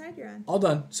what side you're on. All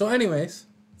done. So anyways.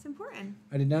 It's important.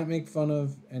 I did not make fun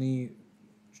of any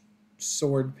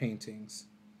sword paintings.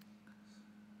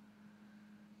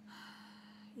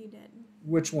 You did.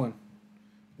 Which one?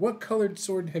 What colored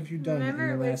sword have you done in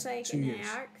the last 2 years? Remember it was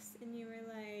like an axe, and you were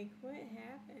like, what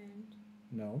happened?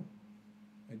 No.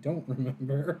 I don't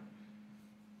remember.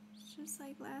 It's just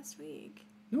like last week.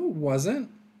 No, it wasn't.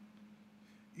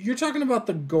 You're talking about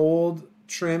the gold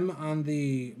trim on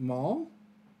the mall?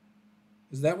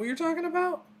 Is that what you're talking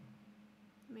about?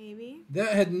 Maybe.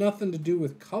 That had nothing to do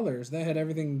with colors. That had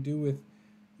everything to do with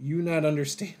you not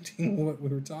understanding what we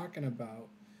were talking about.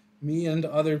 Me and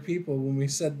other people when we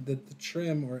said that the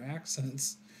trim or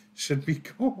accents should be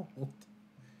gold.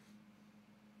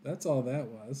 That's all that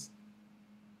was.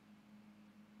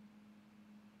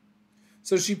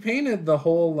 So she painted the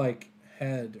whole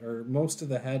head or most of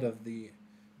the head of the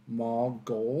mall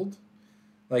gold.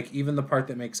 Like even the part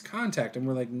that makes contact. And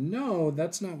we're like, no,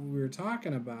 that's not what we were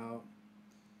talking about.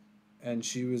 And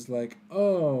she was like,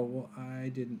 oh, well, I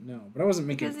didn't know. But I wasn't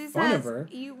making fun of her.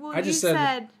 You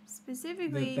said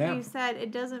specifically, you said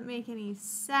it doesn't make any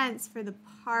sense for the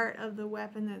part of the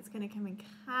weapon that's going to come in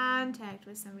contact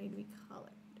with somebody to be colored.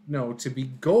 No, to be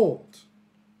gold.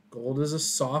 Gold is a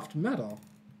soft metal.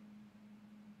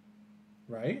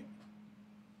 Right?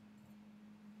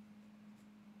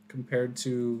 Compared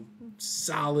to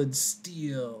solid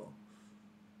steel.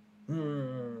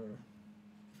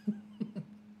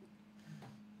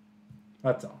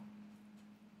 That's all.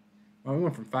 Well, we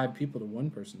went from 5 people to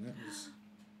 1 person. That was...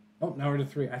 Oh, now we're to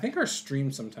 3. I think our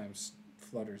stream sometimes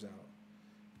flutters out.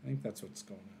 I think that's what's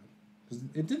going on. Because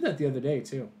it did that the other day,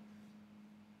 too.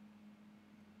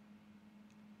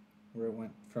 Where it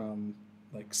went from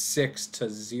 6 to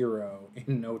 0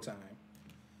 in no time.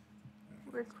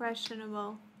 We're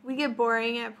questionable. We get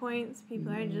boring at points.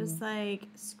 People are just like,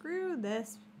 screw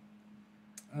this.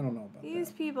 I don't know about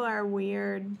These people are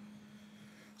weird.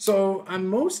 So I'm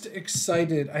most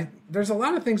excited. There's a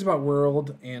lot of things about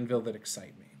World Anvil that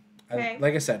excite me. Okay.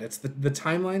 Like I said, it's the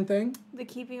timeline thing. The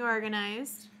keeping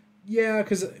organized. Yeah,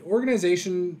 because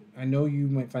organization, I know you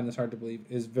might find this hard to believe,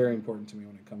 is very important to me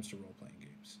when it comes to role-playing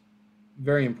games.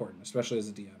 Very important, especially as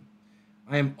a DM.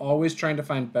 I am always trying to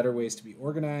find better ways to be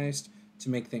organized,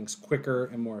 to make things quicker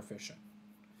and more efficient.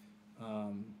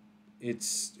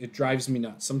 It drives me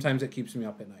nuts. Sometimes it keeps me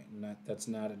up at night, and that's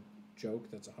not a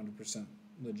joke. That's 100%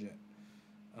 legit.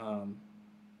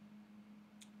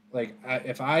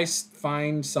 If I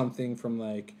find something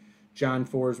from John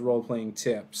Ford's role-playing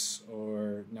tips,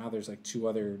 or now there's like 2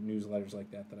 other newsletters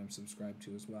like that I'm subscribed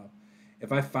to as well.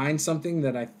 If I find something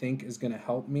that I think is going to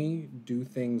help me do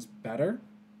things better,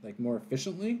 like more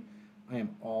efficiently, I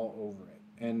am all over it.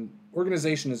 And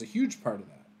organization is a huge part of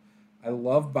that. I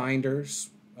love binders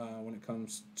when it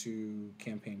comes to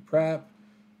campaign prep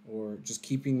or just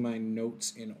keeping my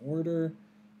notes in order.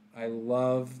 I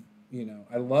loved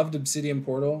Obsidian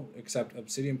Portal, except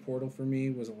Obsidian Portal for me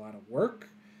was a lot of work.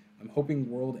 I'm hoping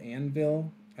World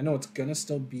Anvil, I know it's going to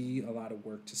still be a lot of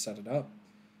work to set it up.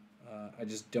 I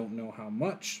just don't know how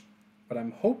much, but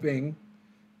I'm hoping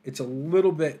it's a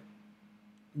little bit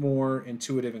more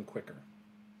intuitive and quicker.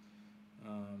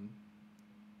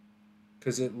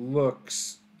 Because it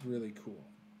looks really cool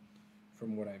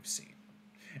from what I've seen.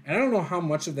 And I don't know how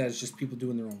much of that is just people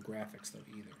doing their own graphics, though,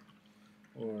 either.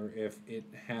 Or if it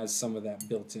has some of that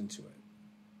built into it.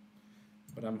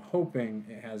 But I'm hoping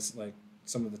it has, like,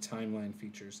 some of the timeline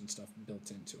features and stuff built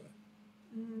into it.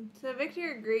 So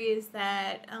Victor agrees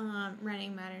that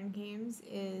running modern games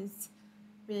is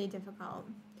really difficult.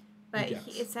 But yes.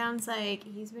 It sounds like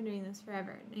he's been doing this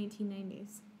forever,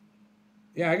 1990s.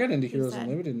 Yeah, I got into Heroes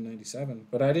Unlimited in 97,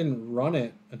 but I didn't run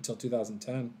it until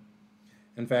 2010.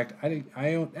 In fact,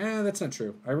 that's not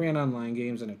true. I ran online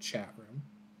games in a chat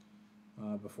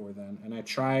room before then, and I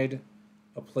tried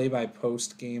a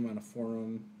play-by-post game on a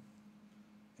forum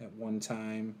at one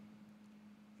time.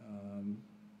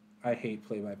 I hate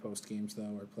play-by-post games,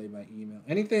 though, or play-by-email.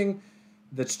 Anything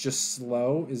that's just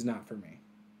slow is not for me,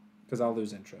 because I'll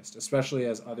lose interest, especially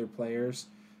as other players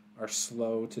are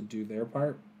slow to do their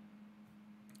part.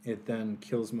 It then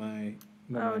kills my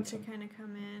momentum. To kind of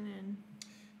come in and...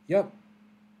 Yep.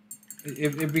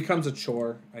 It becomes a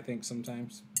chore, I think,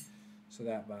 sometimes. So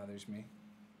that bothers me.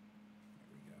 There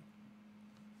we go.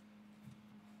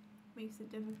 Makes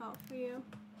it difficult for you.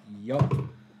 Yup.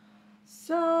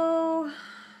 So,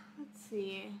 let's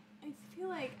see. I feel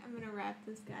like I'm going to wrap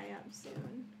this guy up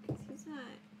soon. Because he's not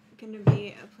going to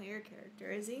be a player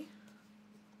character, is he?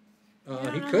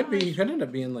 He could be. He could end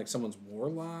up being like someone's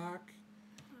warlock.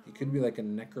 He could be like a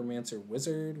necromancer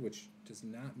wizard, which does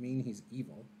not mean he's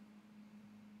evil.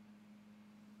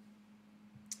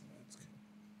 That's good.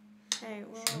 Okay,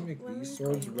 well, should I make these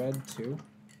swords red too?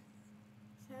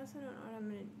 I also don't know what I'm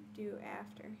going to do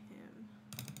after him.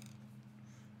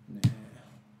 Nah.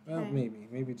 Well,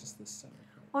 maybe just this center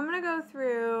part. Well, I'm going to go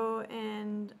through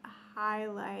and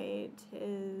highlight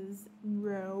his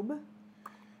robe.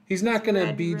 He's not going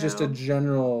to be just a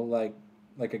general, like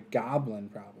a goblin,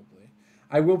 probably.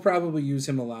 I will probably use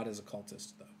him a lot as a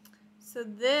cultist, though. So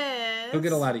this... He'll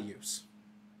get a lot of use.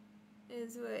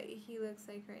 Is what he looks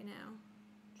like right now.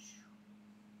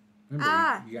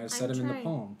 Remember, you got to set him in the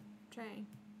palm. Trying.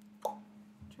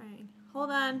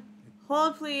 Hold on.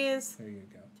 Hold, please. There you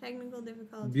go. Technical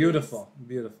difficulties. Beautiful.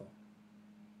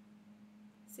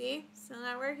 See? Still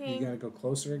not working. You got to go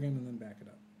closer again and then back it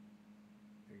up.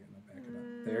 There you go. Now back it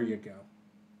up. There you go.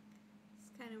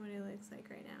 Kind of what he looks like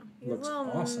right now. He's looks a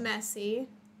little awesome. Messy.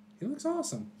 He looks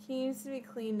awesome. He needs to be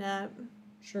cleaned up.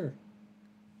 Sure.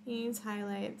 He needs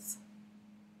highlights.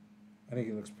 I think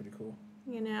he looks pretty cool.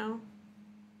 You know?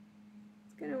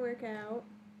 It's gonna work out.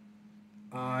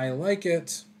 I like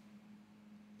it.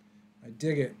 I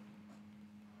dig it.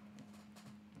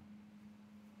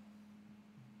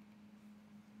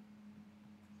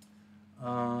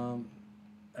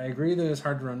 I agree that it's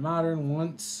hard to run modern.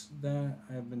 Once that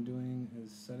I've been doing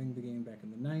is setting the game back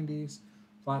in the 90s.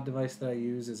 Plot device that I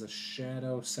use is a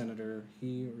shadow senator.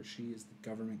 He or she is the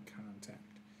government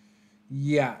contact.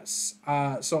 Yes.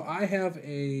 So I have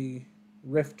a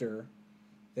Rifter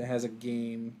that has a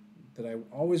game that I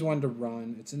always wanted to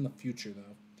run. It's in the future,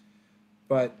 though.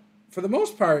 But for the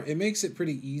most part, it makes it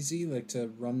pretty easy, like,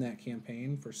 to run that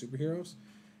campaign for superheroes.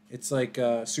 It's like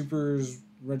Super's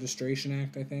Registration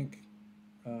Act, I think.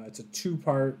 It's a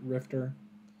 2-part Rifter,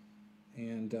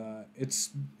 and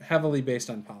it's heavily based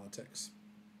on politics.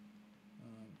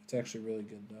 It's actually really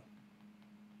good, though.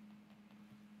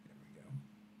 There we go.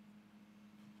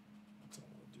 That's all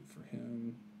I'll do for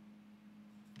him.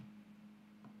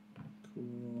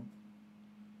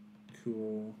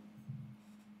 Cool.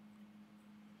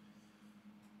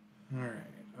 All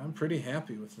right. I'm pretty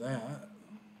happy with that.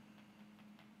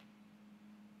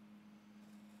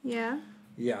 Yeah?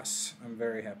 Yes, I'm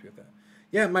very happy with that.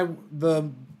 Yeah, the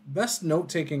best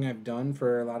note-taking I've done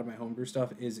for a lot of my homebrew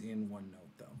stuff is in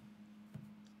OneNote, though.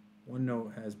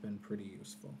 OneNote has been pretty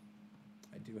useful.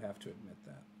 I do have to admit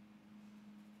that.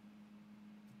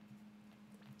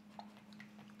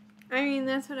 I mean,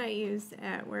 that's what I used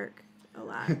at work a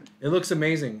lot. It looks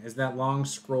amazing. Is that long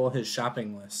scroll his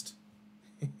shopping list?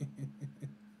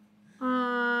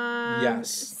 Yes.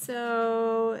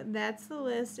 So that's the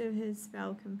list of his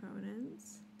spell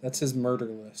components. That's his murder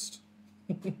list.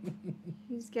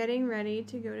 He's getting ready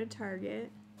to go to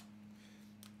Target.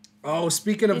 Oh,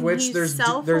 speaking of which, he's there's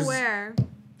self-aware.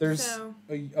 There's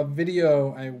a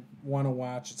video I want to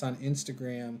watch. It's on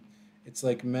Instagram. It's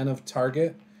like Men of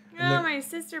Target. Oh, my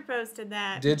sister posted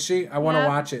that. Did she? I want to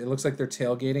watch it. It looks like they're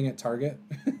tailgating at Target.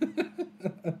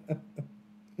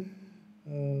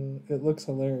 It looks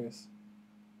hilarious.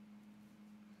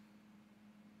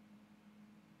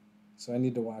 So I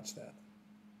need to watch that.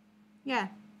 Yeah.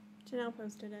 Janelle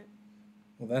posted it.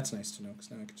 Well, that's nice to know,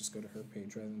 because now I could just go to her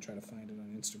page rather than try to find it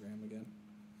on Instagram again.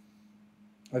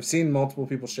 I've seen multiple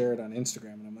people share it on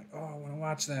Instagram, and I'm like, oh, I want to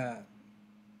watch that.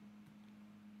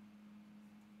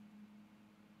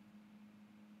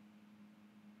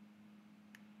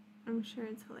 I'm sure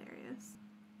it's hilarious.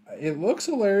 It looks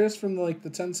hilarious from the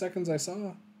 10 seconds I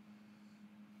saw.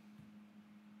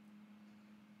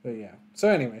 But yeah. So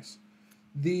anyways,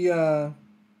 what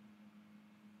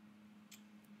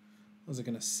was I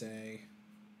going to say?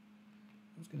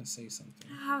 I was going to say something.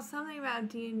 Oh, something about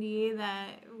D&D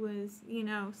that was,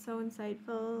 so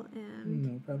insightful and...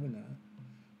 No, probably not.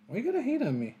 Why you gotta hate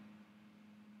on me?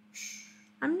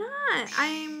 I'm not.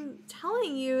 I'm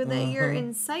telling you that you're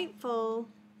insightful.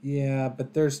 Yeah,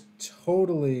 but there's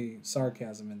totally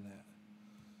sarcasm in that.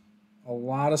 A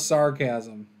lot of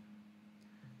sarcasm.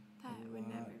 That would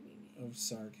never be me. Of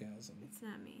sarcasm. It's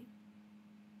not me.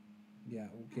 Yeah,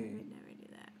 okay. I would never do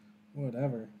that.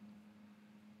 Whatever.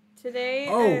 Today,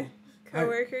 a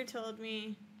coworker told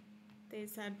me, they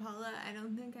said, Paula, I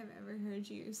don't think I've ever heard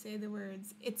you say the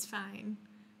words, "it's fine,"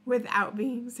 without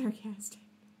being sarcastic.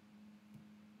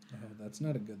 Oh, that's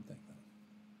not a good thing, though.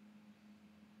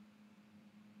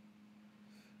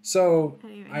 So,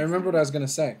 anyway, I remember what I was going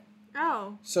to say.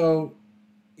 Oh. So,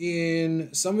 in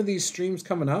some of these streams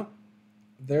coming up,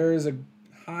 there is a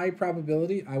high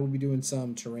probability I will be doing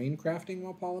some terrain crafting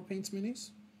while Paula paints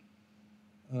minis.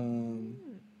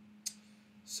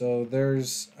 So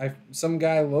there's some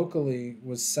guy locally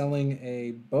was selling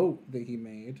a boat that he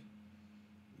made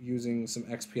using some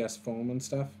XPS foam and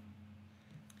stuff,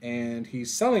 and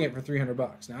he's selling it for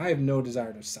 $300. Now I have no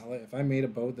desire to sell it. If I made a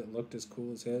boat that looked as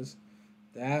cool as his,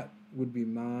 that would be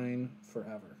mine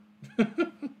forever.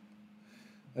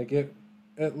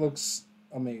 It looks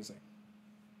amazing.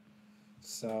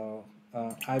 So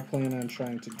I plan on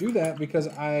trying to do that because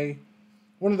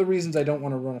one of the reasons I don't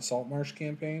want to run a Saltmarsh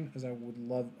campaign is I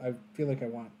feel like I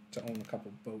want to own a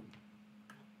couple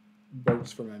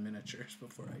boats for my miniatures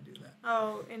before I do that.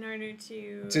 Oh, in order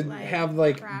to have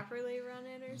properly run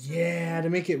it or something? Yeah, to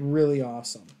make it really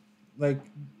awesome.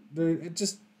 It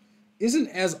just isn't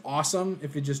as awesome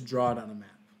if you just draw it on a map.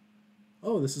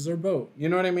 Oh, this is our boat. You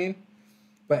know what I mean?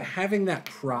 But having that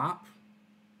prop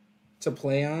to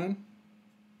play on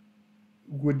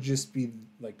would just be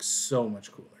so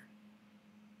much cooler.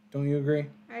 Don't you agree?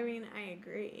 I mean, I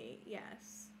agree,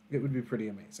 yes. It would be pretty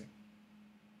amazing.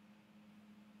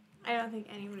 I don't think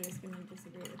anybody is going to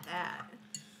disagree with that.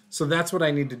 So that's what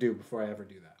I need to do before I ever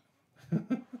do that.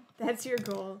 That's your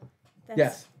goal.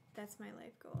 Yes. That's my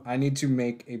life goal. I need to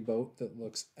make a boat that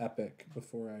looks epic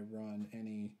before I run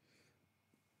any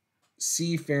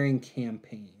seafaring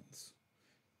campaigns.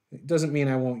 It doesn't mean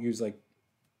I won't use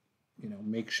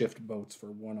makeshift boats for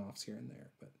one-offs here and there,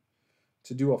 but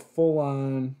to do a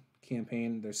full-on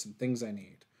campaign, there's some things I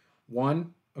need.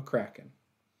 1, a Kraken.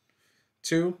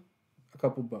 2, a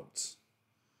couple boats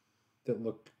that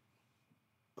looked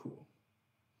cool.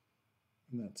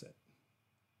 And that's it.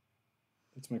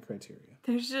 That's my criteria.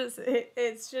 It's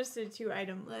just a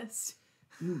 2-item list.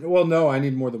 Well, no, I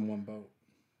need more than one boat.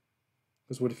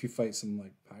 Because what if you fight some,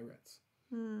 pirates?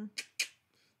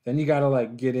 Then you gotta,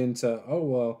 get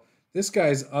into, this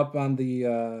guy's up on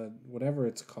the, whatever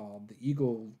it's called, the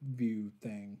Eagle View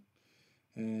thing.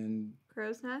 And...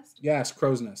 Crow's Nest? Yes,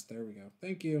 Crow's Nest. There we go.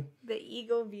 Thank you. The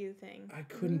Eagle View thing. I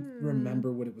couldn't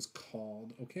remember what it was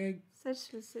called, okay? Such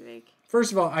specific...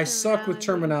 First of all, I suck with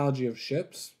terminology of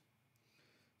ships.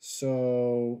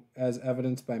 So, as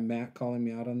evidenced by Matt calling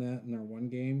me out on that in our one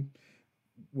game,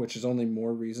 which is only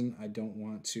more reason I don't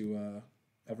want to...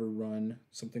 ever run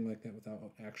something like that without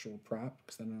an actual prop,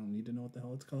 because then I don't need to know what the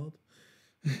hell it's called.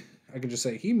 I can just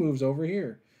say, he moves over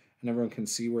here, and everyone can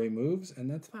see where he moves, and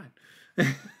that's fine.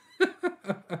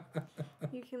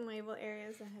 You can label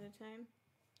areas ahead of time.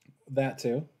 That too.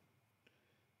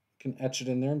 You can etch it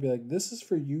in there and be like, this is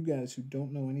for you guys who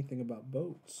don't know anything about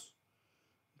boats.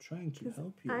 I'm trying to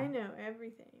help you. I know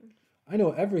everything. I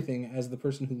know everything as the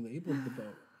person who labeled the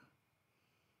boat.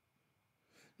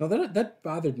 No, that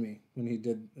bothered me when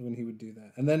he would do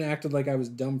that, and then acted like I was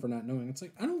dumb for not knowing. It's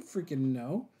like, I don't freaking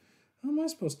know. How am I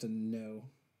supposed to know?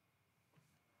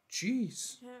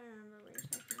 Jeez. I don't remember what you're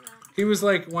talking about. He was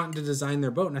like wanting to design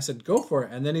their boat, and I said, go for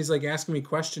it. And then he's like asking me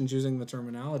questions using the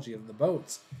terminology of the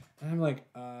boats. And I'm like,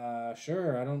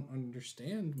 sure, I don't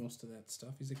understand most of that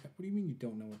stuff. He's like, what do you mean you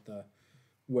don't know what the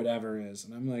whatever is?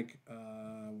 And I'm like,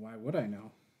 why would I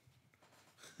know?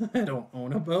 I don't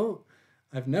own a boat.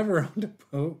 I've never owned a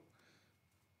boat.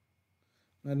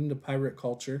 Not into pirate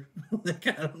culture. Like,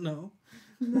 I don't know.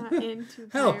 Not into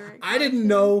Hell, pirate I didn't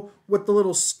know what the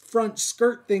little front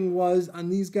skirt thing was on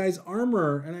these guys'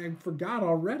 armor, and I forgot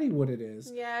already what it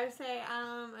is. Yeah, I would say,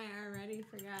 I already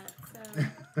forgot, so.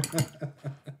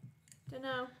 Don't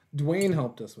know. Dwayne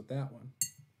helped us with that one.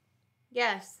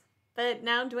 Yes, but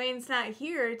now Dwayne's not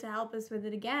here to help us with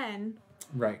it again.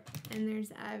 Right. And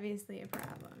there's obviously a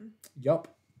problem.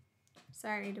 Yup.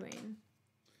 Sorry, Dwayne.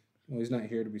 Well, he's not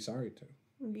here to be sorry to.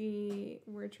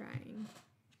 We're trying.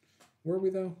 Were we,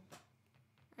 though?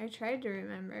 I tried to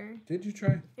remember. Did you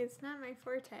try? It's not my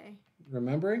forte.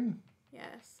 Remembering?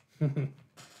 Yes. I'm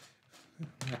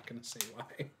not going to say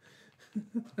why.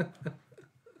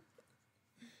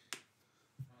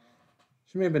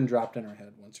 She may have been dropped in her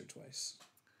head once or twice.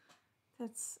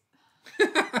 That's...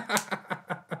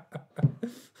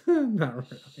 Not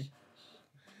really.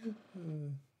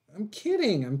 I'm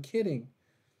kidding.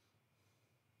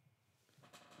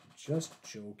 Just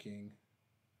joking.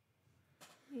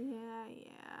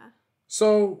 Yeah.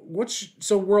 So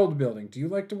world building? Do you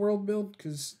like to world build?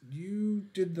 Because you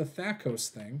did the Thakos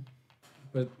thing,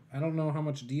 but I don't know how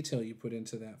much detail you put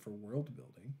into that for world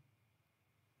building.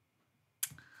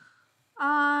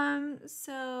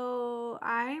 So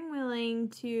I'm willing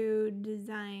to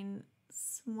design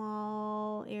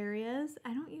small areas.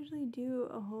 I don't usually do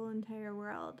a whole entire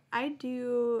world. I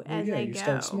do as I go. You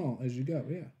start small as you go,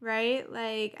 yeah. Right?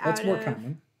 Like that's out more of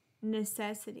common.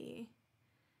 Necessity.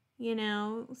 You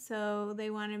know, so they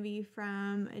want to be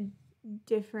from a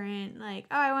different, like,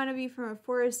 oh, I want to be from a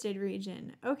forested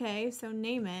region. Okay, so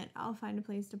name it. I'll find a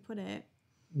place to put it.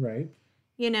 Right.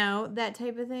 You know, that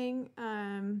type of thing.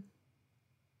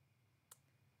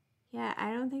 Yeah,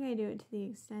 I don't think I do it to the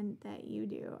extent that you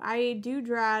do. I do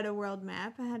draw out a world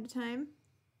map ahead of time.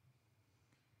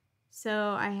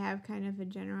 So I have kind of a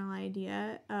general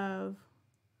idea of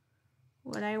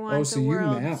what I want the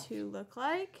world to look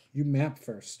like. You map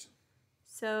first.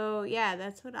 So, yeah,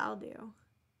 that's what I'll do.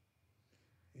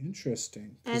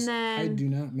 Interesting. And then I do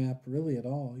not map really at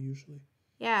all, usually.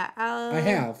 Yeah, I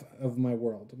have of my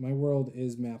world. My world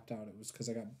is mapped out. It was because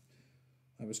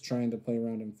I was trying to play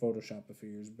around in Photoshop a few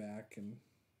years back, and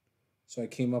so I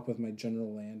came up with my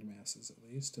general land masses at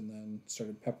least, and then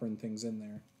started peppering things in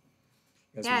there.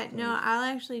 Yeah, no, I'll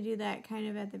actually do that kind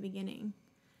of at the beginning.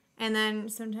 And then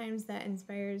sometimes that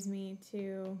inspires me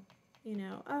to, you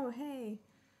know, oh, hey,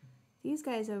 these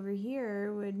guys over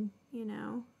here would, you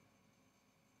know.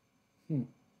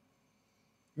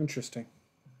 Interesting.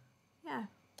 Yeah.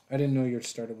 I didn't know yours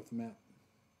started with a map.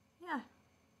 Yeah.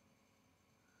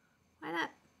 Why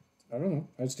not? I don't know.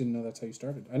 I just didn't know that's how you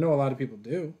started. I know a lot of people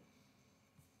do.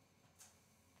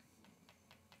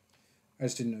 I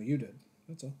just didn't know you did.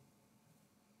 That's all.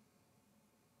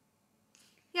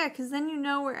 Yeah, because then you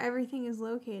know where everything is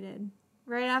located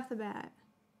right off the bat.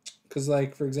 Because,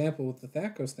 like, for example, with the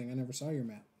Thakos thing, I never saw your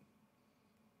map.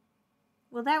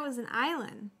 Well, that was an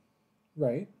island.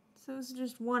 Right. So it was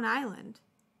just one island.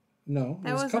 No,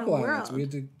 there was a couple islands. We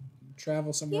had to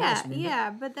travel somewhere else.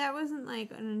 Yeah, but that wasn't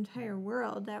like an entire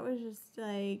world. That was just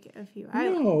like a few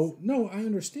islands. No, I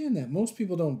understand that. Most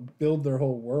people don't build their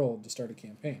whole world to start a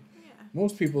campaign. Yeah.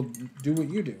 Most people do what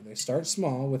you do. They start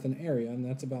small with an area, and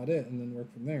that's about it, and then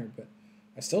work from there. But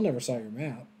I still never saw your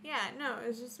map. Yeah, no, it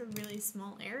was just a really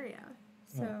small area.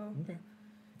 So, okay.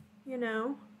 You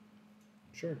know.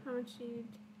 Sure. How much do you need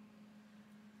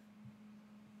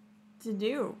to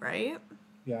do, right?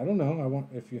 Yeah, I don't know.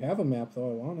 If you have a map,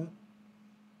 though, I want it.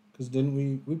 Because didn't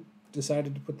we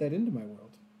decided to put that into my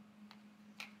world.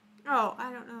 Oh,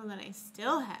 I don't know that I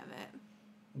still have it.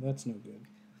 Well, that's no good.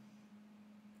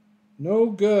 No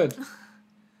good.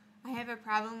 I have a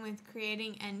problem with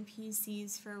creating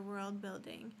NPCs for world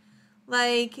building.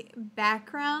 Like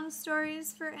background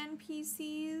stories for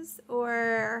NPCs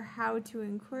or how to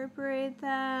incorporate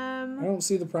them. I don't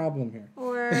see the problem here.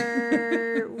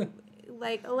 Or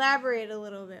like elaborate a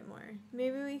little bit more.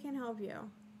 Maybe we can help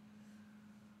you.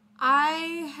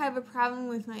 I have a problem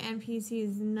with my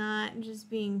NPCs not just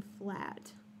being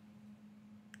flat.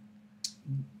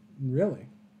 Really?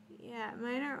 Yeah,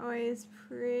 mine are always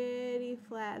pretty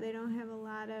flat. They don't have a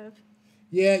lot of...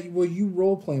 Yeah, well, you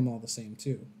role play them all the same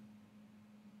too.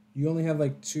 You only have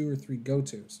like 2 or 3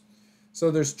 go-tos.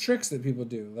 So there's tricks that people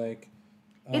do, like.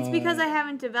 It's because I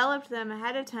haven't developed them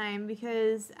ahead of time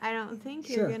because I don't think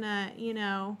you're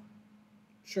gonna,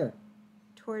 Sure.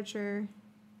 torture.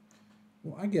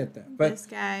 Well, I get that, but this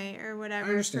guy or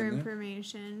whatever for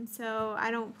information. So I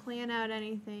don't plan out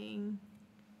anything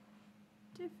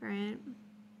different.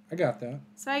 I got that.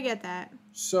 So I get that.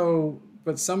 So,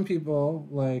 but some people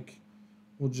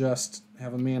will just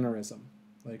have a mannerism,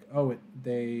 like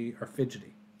they are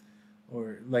fidgety,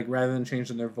 or rather than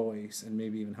changing their voice and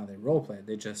maybe even how they role play,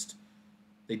 they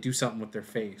do something with their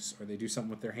face or they do something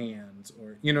with their hands,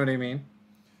 or you know what I mean.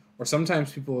 Or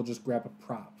sometimes people will just grab a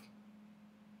prop.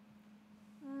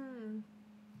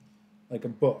 Like a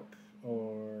book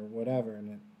or whatever,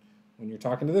 and when you're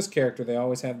talking to this character, they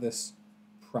always have this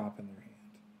prop in their hand.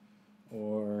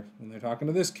 Or when they're talking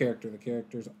to this character, the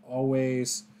character's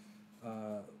always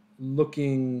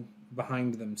looking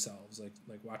behind themselves,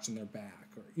 like watching their back,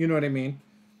 or you know what I mean?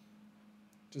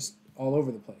 Just all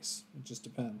over the place. It just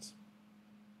depends.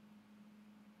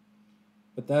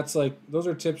 But that's those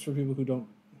are tips for people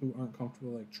who aren't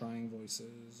comfortable trying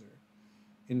voices or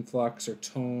influx or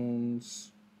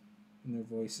tones in their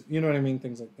voice, you know what I mean?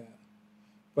 Things like that.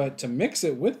 But to mix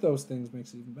it with those things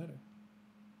makes it even better.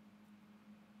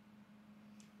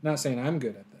 Not saying I'm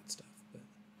good at that stuff, but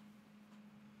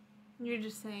you're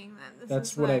just saying that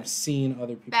that's what I've seen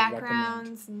other people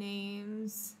backgrounds, recommend.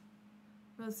 names.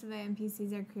 Most of the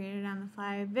NPCs are created on the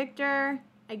fly. Victor,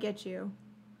 I get you.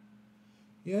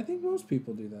 Yeah, I think most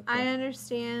people do that. I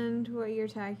understand what you're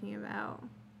talking about.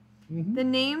 Mm-hmm. The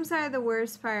names are the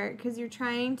worst part because you're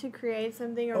trying to create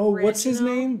something original. Oh, what's his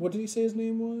name? What did he say his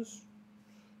name was?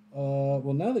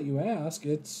 Well, now that you ask,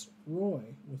 it's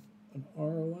Roy with an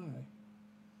R-O-I.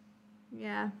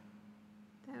 Yeah,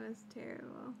 that was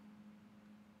terrible.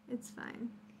 It's fine.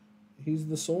 He's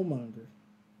the soulmonger.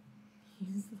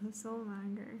 He's the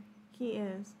soulmonger. He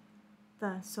is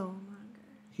the soulmonger.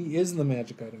 He is the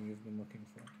magic item you've been looking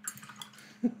for.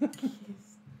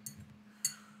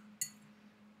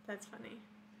 That's funny.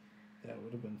 That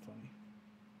would have been funny.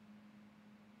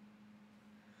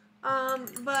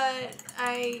 But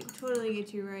I totally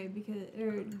get you right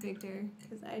Victor,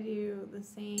 because I do the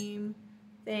same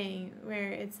thing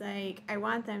where it's like I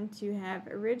want them to have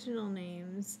original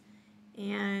names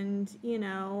and,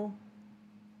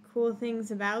 cool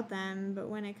things about them, but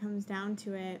when it comes down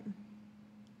to it,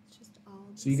 it's just all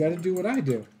So you got to do what I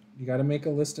do. You got to make a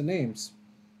list of names.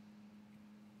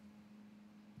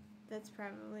 That's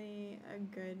probably a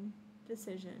good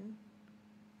decision.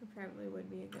 It probably would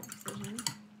be a good decision.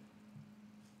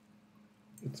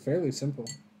 It's fairly simple.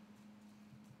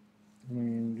 I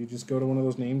mean, you just go to one of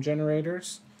those name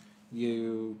generators,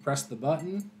 you press the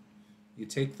button, you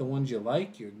take the ones you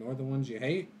like, you ignore the ones you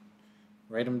hate,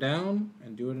 write them down,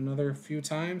 and do it another few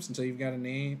times until you've got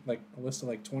a list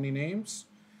of 20 names.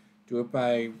 Do it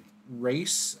by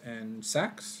race and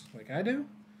sex, like I do.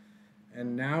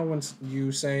 And now when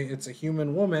you say it's a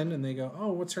human woman and they go,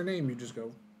 oh, what's her name? You just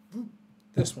go,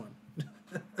 this one.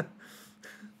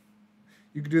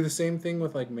 You could do the same thing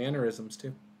with mannerisms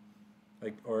too.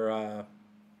 Or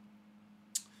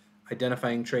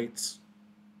identifying traits.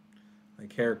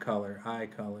 Like hair color, eye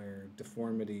color,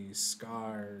 deformities,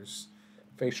 scars,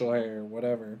 facial hair,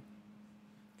 whatever.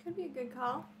 Could be a good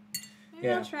call. Maybe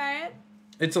I'll try it.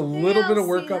 It's a little bit of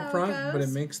work up front, but it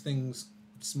makes things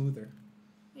smoother.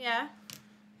 Yeah.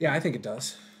 Yeah, I think it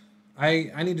does.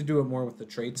 I need to do it more with the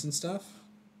traits and stuff.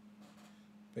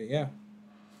 But yeah.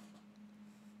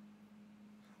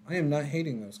 I am not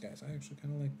hating those guys. I actually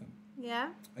kind of like them. Yeah?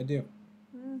 I do.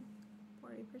 40%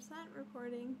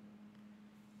 recording.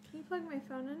 Can you plug my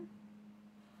phone in?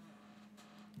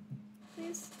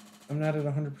 Please? I'm not at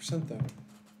 100% though.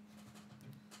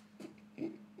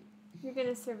 You're going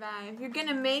to survive. You're going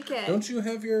to make it. Don't you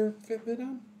have your Fitbit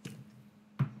on?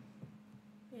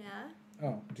 Yeah.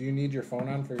 Oh, do you need your phone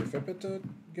on for your Fitbit to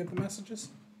get the messages?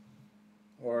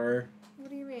 Or... What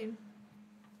do you mean?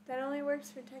 That only works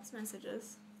for text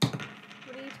messages.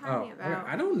 What are you talking about?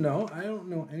 I don't know. I don't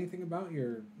know anything about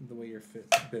the way your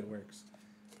Fitbit works.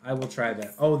 I will try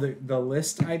that. Oh, the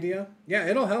list idea? Yeah,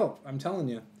 it'll help. I'm telling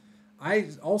you. I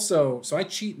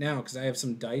cheat now because I have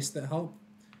some dice that help.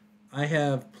 I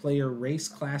have player race,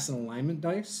 class, and alignment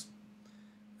dice.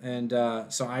 And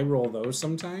so I roll those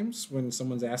sometimes when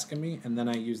someone's asking me, and then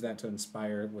I use that to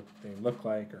inspire what they look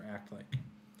like or act like.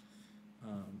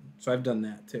 So I've done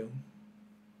that too.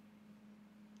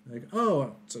 Like,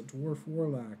 oh, it's a dwarf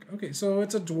warlock. Okay, so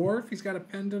it's a dwarf. He's got a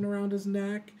pendant around his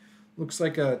neck. Looks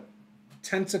like a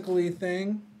tentacly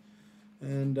thing.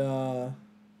 And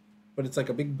but but it's like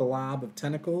a big blob of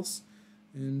tentacles.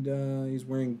 And he's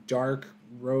wearing dark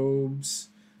robes.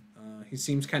 He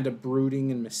seems kind of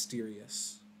brooding and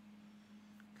mysterious.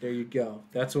 There you go.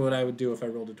 That's what I would do if I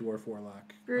rolled a dwarf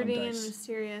warlock. Brooding and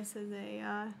mysterious is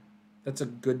a... That's a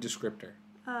good descriptor.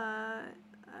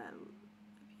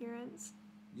 Appearance.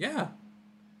 Yeah.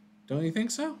 Don't you think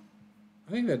so?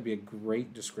 I think that'd be a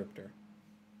great descriptor.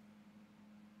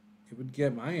 It would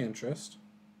get my interest.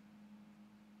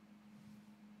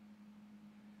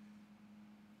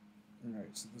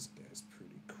 Alright, so this guy's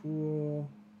pretty cool.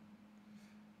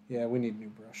 Yeah, we need new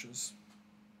brushes.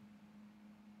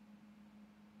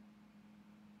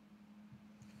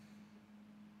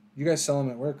 You guys sell them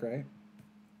at work, right?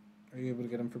 Are you able to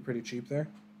get them for pretty cheap there?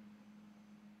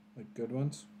 Like good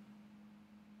ones?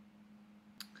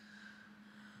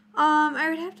 I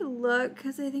would have to look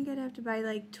because I think I'd have to buy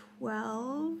like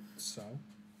 12. So?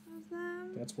 Of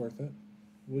them. That's worth it.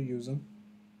 We'll use them.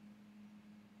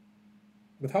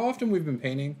 With how often we've been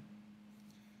painting,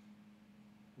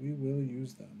 we will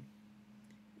use them.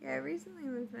 Yeah, recently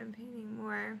we've been painting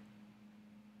more.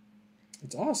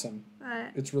 It's awesome.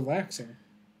 But it's relaxing.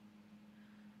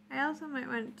 I also might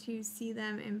want to see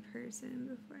them in person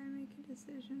before I make a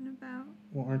decision about...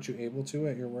 Well, aren't you able to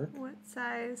at your work? What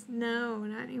size? No,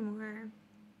 not anymore.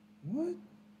 What?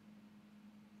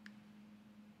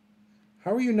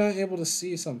 How are you not able to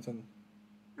see something?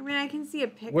 I mean, I can see a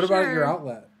picture. What about your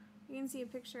outlet? I can see a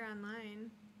picture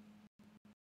online.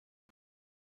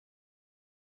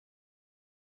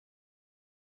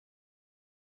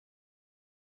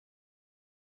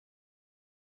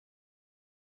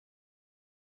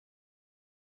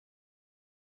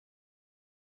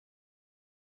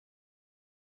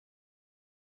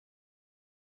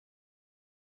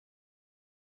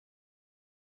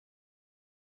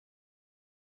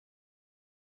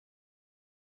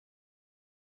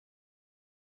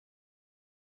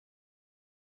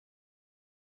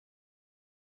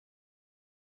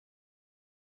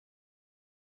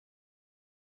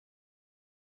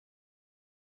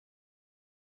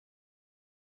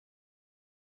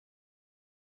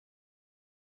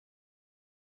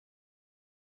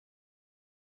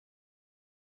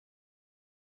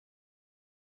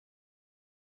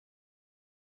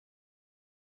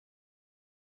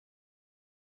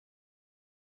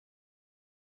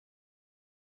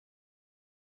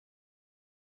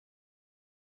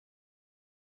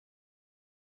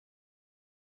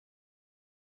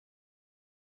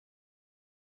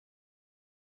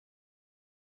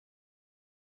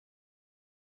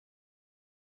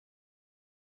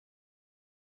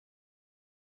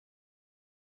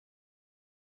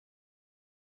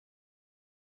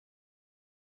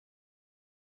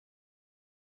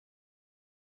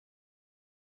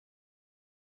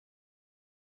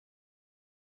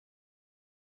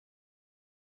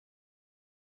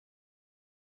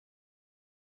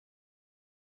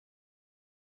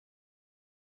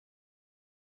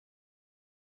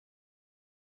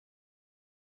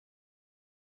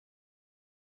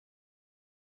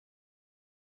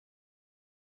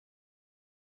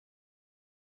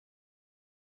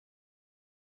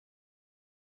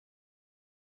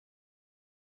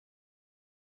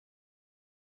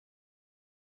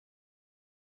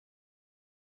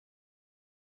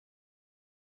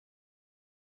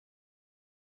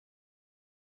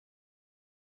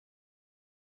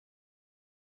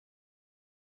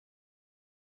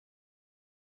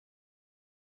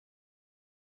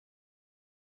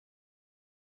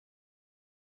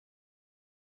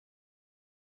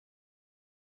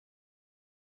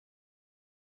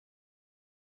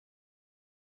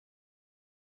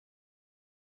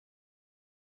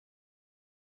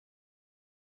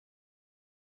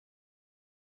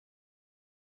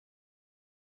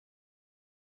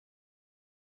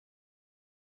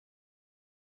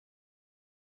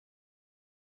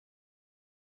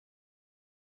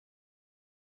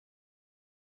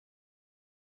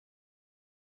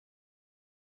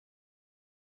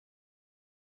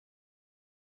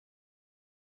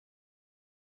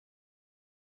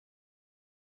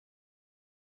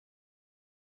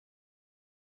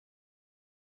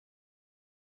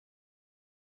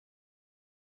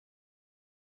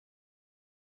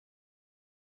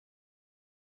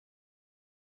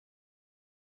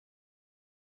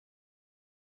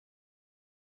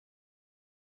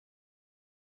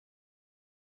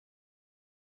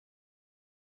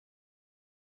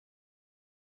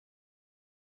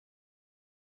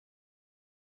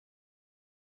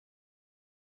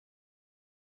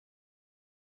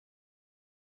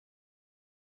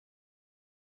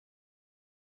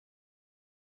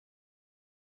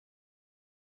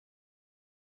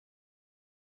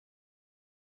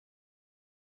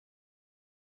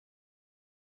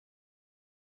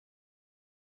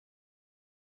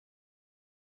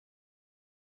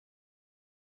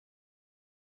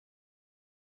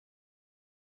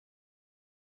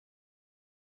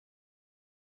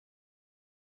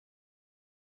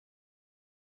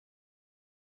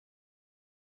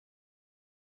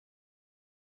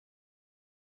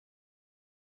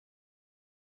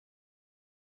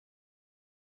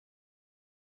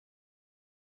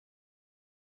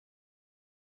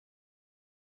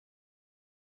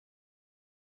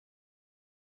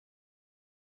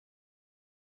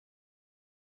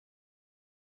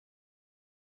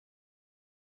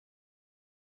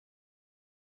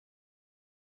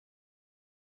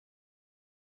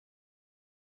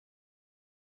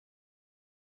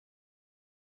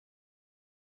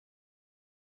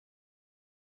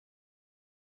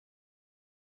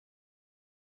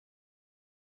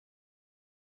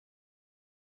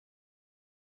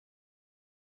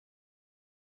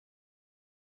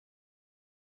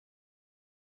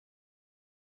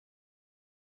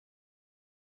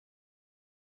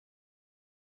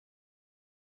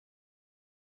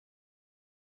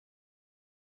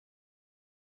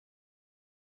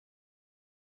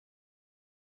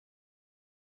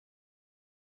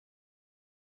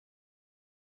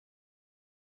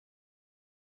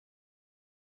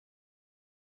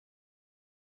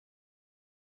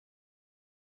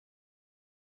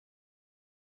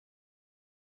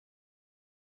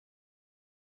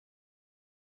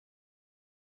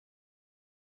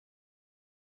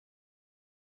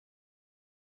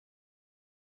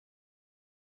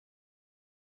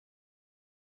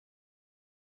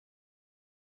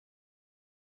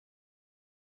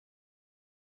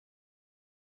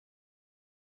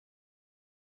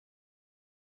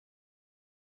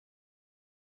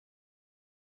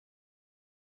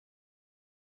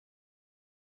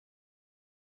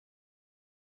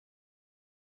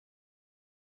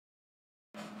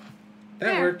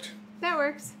 That worked. That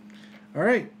works. All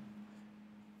right.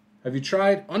 Have you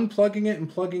tried unplugging it and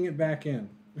plugging it back in?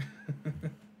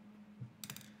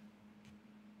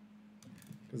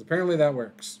 Because apparently that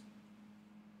works.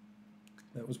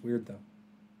 That was weird, though.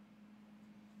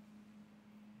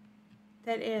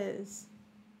 That is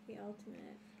the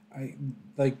ultimate.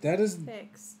 That is...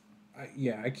 Fix.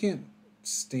 I can't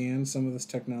stand some of this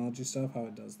technology stuff, how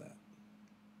it does that.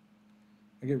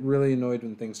 I get really annoyed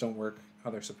when things don't work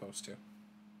how they're supposed to.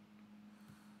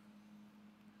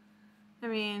 I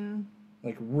mean...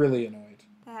 Like, really annoyed.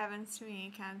 That happens to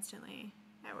me constantly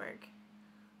at work.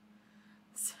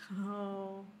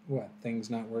 So... What? Things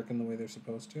not working the way they're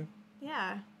supposed to?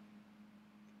 Yeah.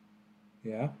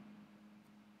 Yeah?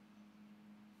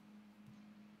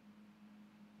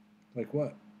 Like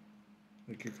what?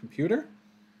 Like your computer?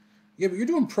 Yeah, but you're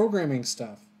doing programming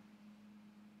stuff.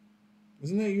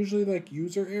 Isn't that usually like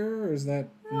user error, or is that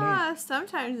not?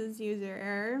 Sometimes it's user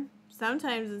error.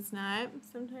 Sometimes it's not.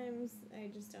 Sometimes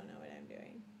I just don't know what I'm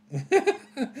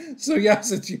doing. So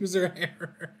yes, it's user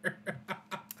error.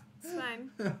 It's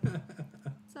fine.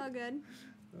 It's all good.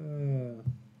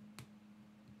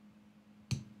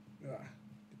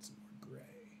 Get some more gray.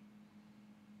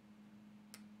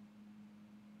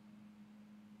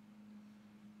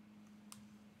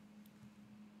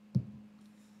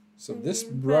 So this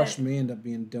brush may end up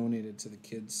being donated to the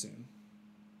kids soon.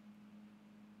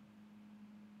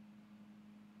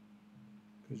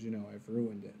 Because, you know, I've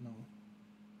ruined it and all.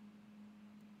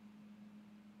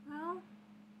 Well...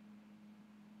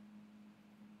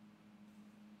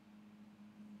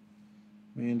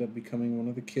 May end up becoming one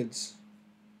of the kids'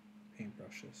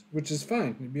 paintbrushes. Which is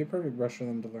fine. It'd be a perfect brush for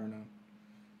them to learn on.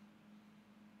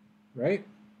 Right?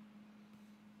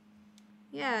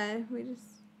 Yeah, we just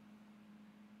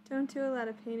don't do a lot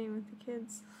of painting with the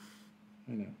kids.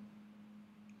 I know.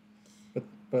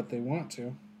 But they want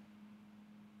to.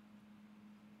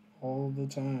 All the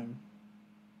time.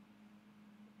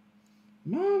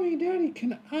 Mommy, Daddy,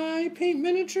 can I paint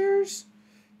miniatures?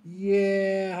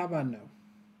 Yeah, how about no?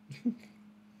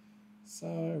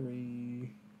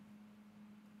 Sorry.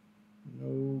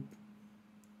 Nope.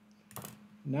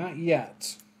 Not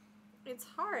yet. It's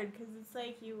hard because it's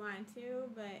like you want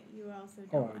to, but you also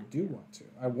don't want to. I do want to.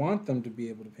 I want them to be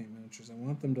able to paint miniatures. I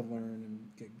want them to learn and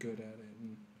get good at it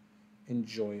and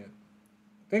enjoy it.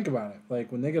 Think about it.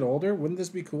 Like, when they get older, wouldn't this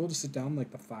be cool to sit down,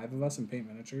 like, the 5 of us and paint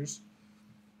miniatures?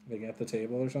 Like, at the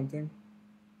table or something?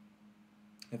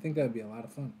 I think that would be a lot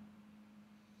of fun.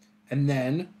 And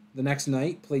then, the next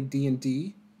night, play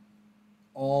D&D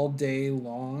all day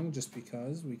long just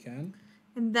because we can.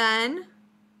 And then?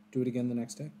 Do it again the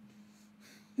next day.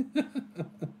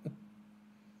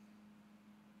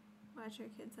 Watch your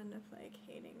kids end up, like,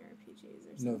 hating RPGs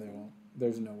or something. No, they won't.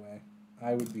 There's no way.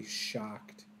 I would be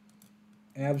shocked.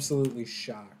 Absolutely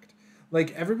shocked.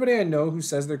 Like, everybody I know who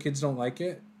says their kids don't like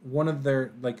it, one of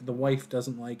their, like, the wife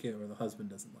doesn't like it or the husband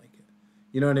doesn't like it.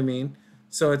 You know what I mean?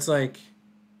 So it's like,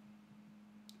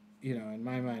 you know, in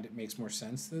my mind, it makes more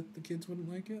sense that the kids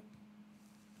wouldn't like it.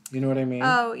 You know what I mean?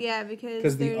 Oh, yeah,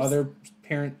 because the other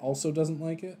parent also doesn't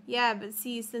like it? Yeah, but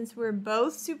see, since we're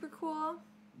both super cool...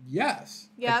 Yes.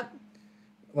 Yep.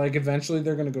 Like, eventually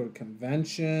they're going to go to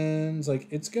conventions. Like,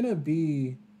 it's going to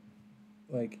be,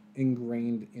 like,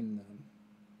 ingrained in them.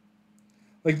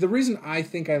 Like, the reason I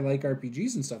think I like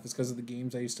RPGs and stuff is because of the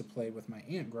games I used to play with my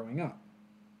aunt growing up.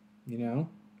 You know?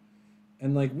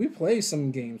 And, like, we play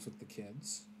some games with the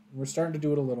kids. We're starting to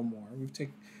do it a little more.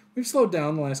 We've slowed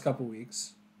down the last couple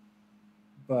weeks.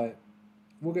 But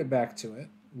we'll get back to it.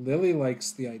 Lily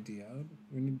likes the idea.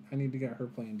 I need to get her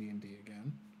playing D&D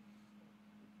again.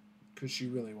 Because she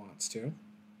really wants to.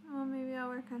 Oh, maybe I'll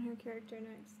work on her character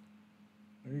next.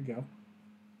 There you go.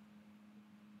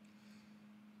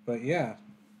 But yeah.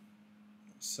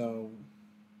 So,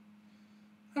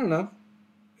 I don't know.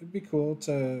 It'd be cool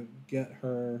to get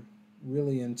her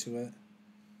really into it.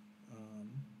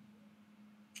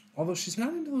 Although she's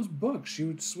not into those books.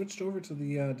 She switched over to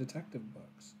the detective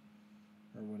books.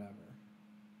 Or whatever.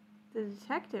 The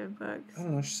detective books? I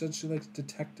don't know. She said she likes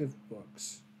detective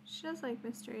books. She does like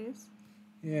mysteries.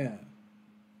 Yeah.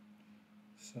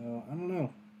 So, I don't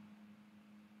know.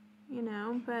 You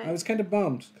know, but... I was kind of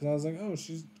bummed. Because I was like, oh,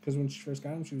 because when she first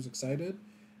got them, she was excited.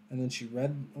 And then she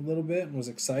read a little bit and was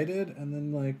excited. And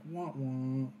then, like,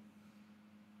 wah-wah.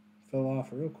 Fell off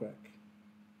real quick.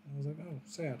 I was like, oh,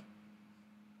 sad.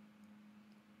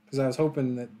 Because I was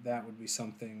hoping that would be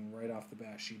something right off the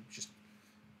bat.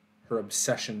 Her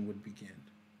obsession would begin.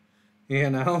 You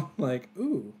know? Like,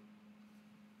 ooh.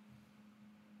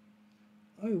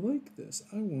 I like this.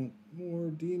 I want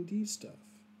more D&D stuff.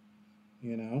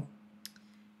 You know?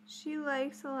 She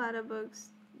likes a lot of books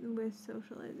with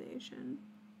socialization.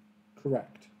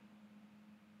 Correct.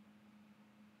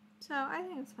 So I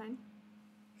think it's fine.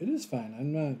 It is fine.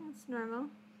 I'm not... It's normal.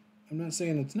 I'm not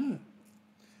saying it's not.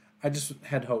 I just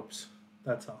had hopes.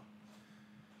 That's all.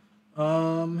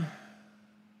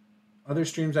 Other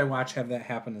streams I watch have that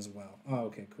happen as well. Oh,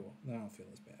 okay, cool. Then I don't feel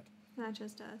as bad. Not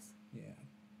just us.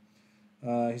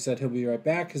 Yeah. He said he'll be right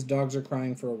back. His dogs are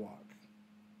crying for a walk.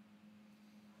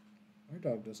 Our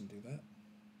dog doesn't do that.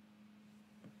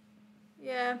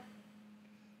 Yeah.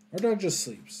 Our dog just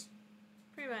sleeps.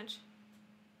 Pretty much.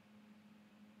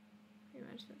 Pretty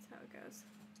much that's how it goes.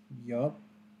 Yup.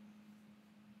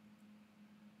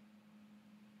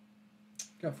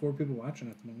 Got 4 people watching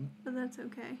at the moment. But that's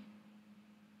okay.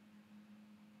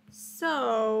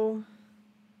 So,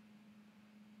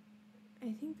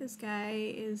 I think this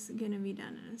guy is going to be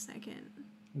done in a second.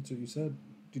 That's what you said.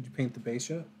 Did you paint the base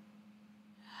yet?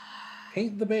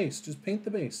 Paint the base. Just paint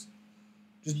the base.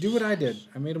 Just do what I did.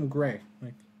 I made them gray.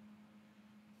 Like,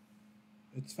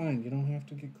 it's fine. You don't have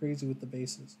to get crazy with the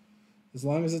bases. As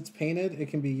long as it's painted, it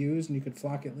can be used and you could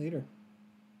flock it later.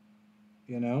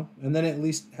 You know? And then it at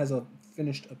least has a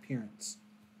finished appearance.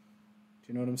 Do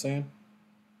you know what I'm saying?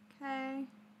 Okay.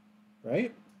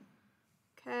 Right?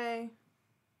 Okay.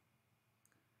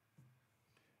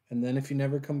 And then if you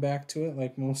never come back to it,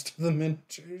 like most of the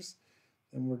miniatures,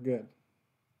 then we're good.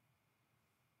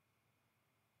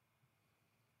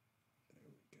 There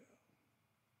we go.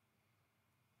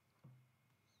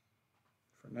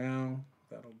 For now,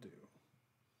 that'll do.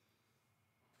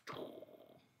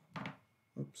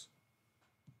 Oops.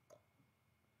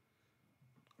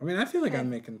 I mean, I feel like I'm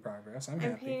making progress. I'm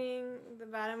happy. I'm painting the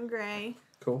bottom gray.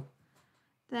 Cool.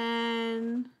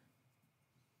 Then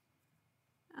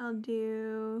I'll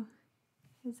do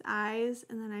his eyes,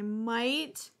 and then I'm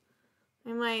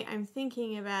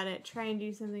thinking about it, try and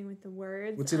do something with the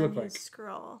words. What's he look like?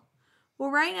 Scroll. Well,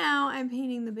 right now I'm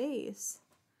painting the base.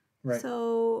 Right.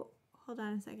 So, hold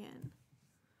on a second.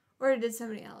 Or did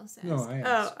somebody else ask? No, I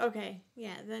asked. Oh, okay.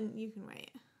 Yeah, then you can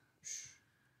wait.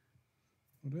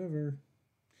 Whatever.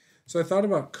 So I thought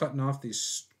about cutting off these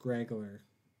straggler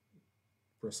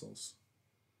bristles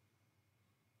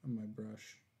on my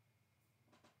brush.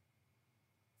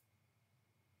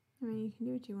 I mean, you can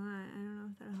do what you want. I don't know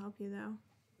if that'll help you, though.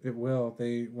 It will.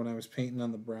 When I was painting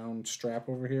on the brown strap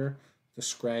over here, the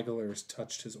scragglers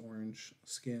touched his orange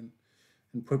skin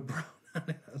and put brown on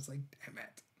it. I was like, damn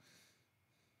it.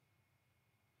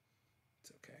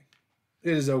 It's okay.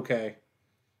 It is okay.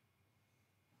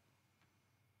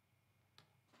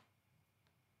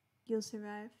 You'll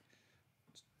survive.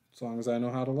 As long as I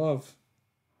know how to love.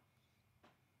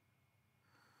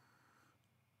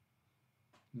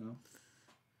 No.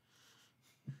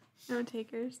 No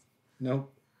takers.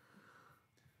 Nope.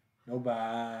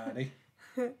 Nobody.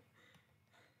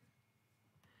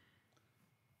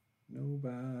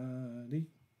 Nobody.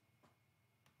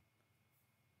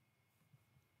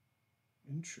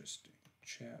 Interesting.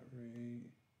 Chat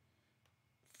rate.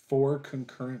 4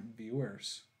 concurrent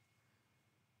viewers.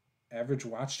 Average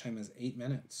watch time is 8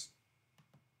 minutes.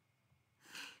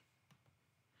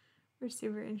 We're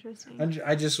super interesting.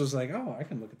 I just was like, oh, I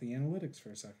can look at the analytics for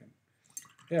a second.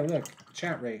 Yeah, look.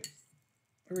 Chat rate.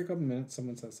 Every couple minutes,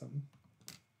 someone says something.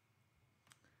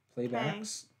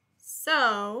 Playbacks. Okay.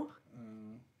 So,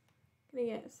 I'm going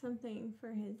to get something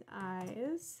for his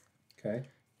eyes. Okay.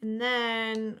 And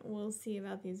then we'll see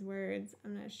about these words.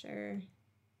 I'm not sure.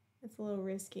 It's a little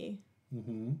risky.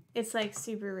 Mm-hmm. It's like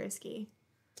super risky.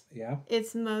 Yeah.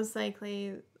 It's most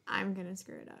likely I'm going to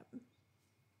screw it up.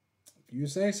 If you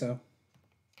say so.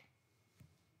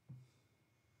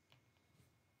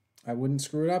 I wouldn't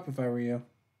screw it up if I were you.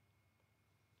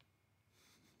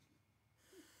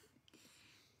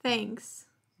 Thanks.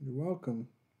 You're welcome.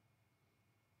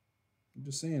 I'm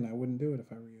just saying I wouldn't do it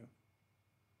if I were you.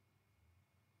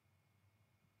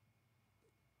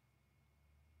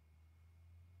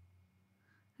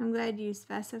 I'm glad you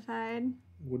specified.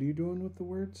 What are you doing with the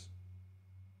words?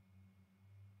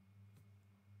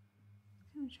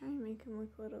 I'm going to try and make them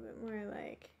look a little bit more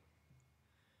like,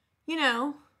 you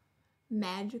know,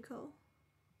 magical.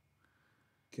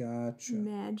 Gotcha.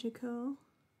 Magical.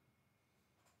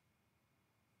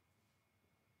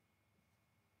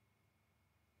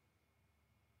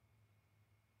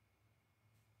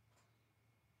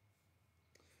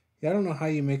 Yeah, I don't know how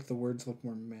you make the words look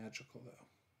more magical, though.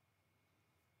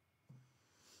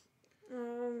 I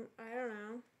don't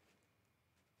know.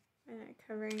 I'm not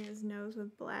covering his nose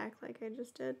with black like I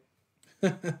just did.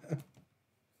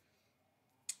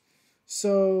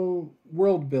 So,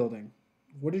 world building.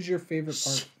 What is your favorite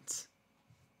part? Shit.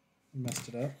 You messed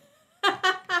it up.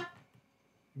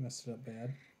 Messed it up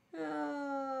bad.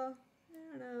 Oh,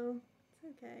 I don't know.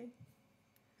 It's okay.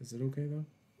 Is it okay though?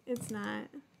 It's not.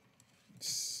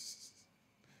 It's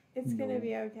gonna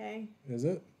be okay. Is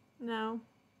it? No.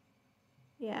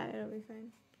 Yeah, it'll be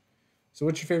fine. So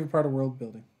what's your favorite part of world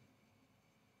building?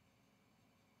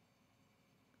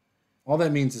 All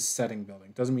that means is setting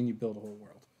building. Doesn't mean you build a whole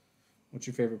world. What's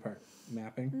your favorite part?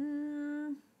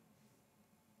 Mapping?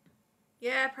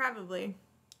 Yeah, probably.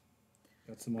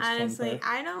 That's the most fun part. Honestly,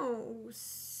 I don't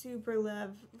super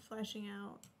love fleshing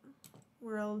out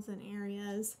worlds and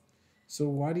areas. So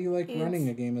why do you like running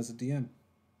a game as a DM?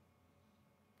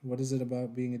 What is it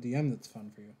about being a DM that's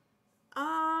fun for you?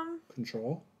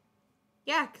 Control?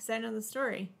 Yeah, because I know the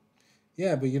story.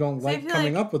 Yeah, but you don't like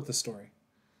coming up with the story.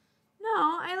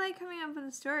 No, I like coming up with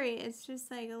a story. It's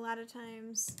just like a lot of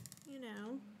times, you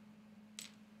know,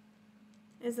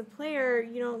 as a player,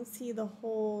 you don't see the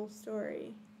whole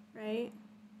story, right?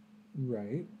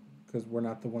 Right, because we're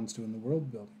not the ones doing the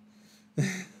world building.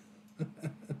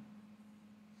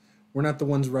 We're not the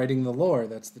ones writing the lore.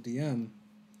 That's the DM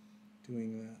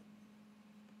doing that.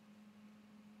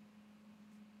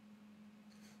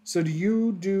 So do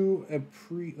you do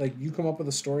like you come up with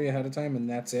a story ahead of time and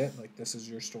that's it? Like this is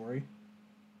your story?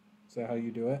 Is that how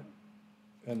you do it?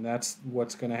 And that's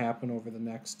what's going to happen over the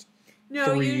next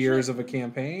 3 years of a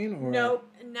campaign? Or? Nope,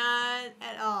 not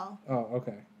at all. Oh,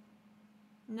 okay.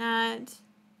 Not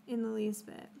in the least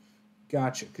bit.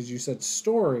 Gotcha, because you said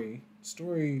story.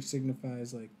 Story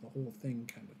signifies like the whole thing,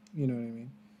 kind of. You know what I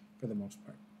mean? For the most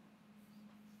part.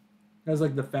 That's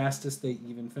like the fastest they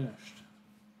even finished.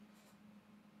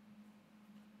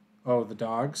 Oh, the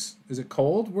dogs? Is it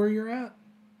cold where you're at?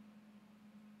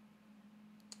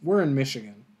 We're in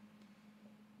Michigan.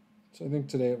 So I think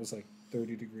today it was like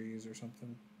 30 degrees or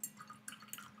something.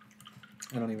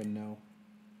 I don't even know.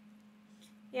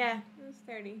 Yeah, it was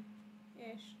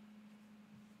 30-ish.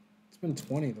 It's been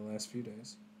 20 the last few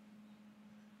days.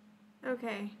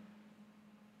 Okay.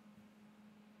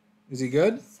 Is he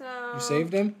good? So... You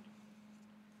saved him?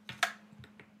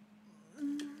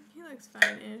 He looks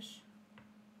fine-ish.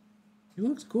 He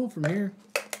looks cool from here.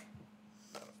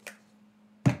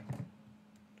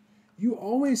 You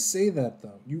always say that,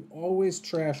 though. You always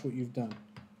trash what you've done.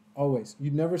 Always.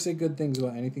 You never say good things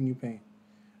about anything you paint.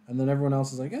 And then everyone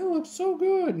else is like, it looks so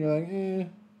good. And you're like, eh. And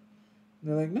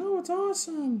they're like, no, it's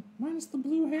awesome. Minus the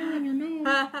blue hair on your nose.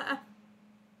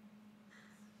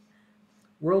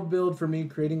 World build for me,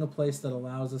 creating a place that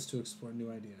allows us to explore new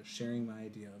ideas. Sharing my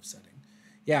idea of setting.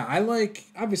 Yeah, I like,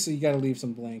 obviously you got to leave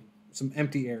some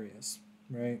empty areas,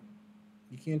 right?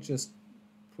 You can't just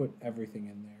put everything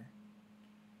in there.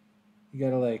 You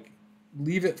got to like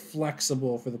leave it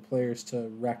flexible for the players to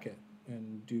wreck it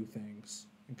and do things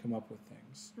and come up with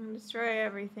things. And destroy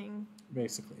everything.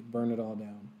 Basically, burn it all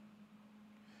down.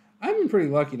 I've been pretty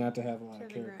lucky not to have a lot of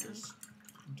characters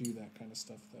do that kind of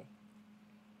stuff, though.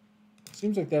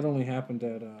 Seems like that only happened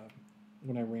at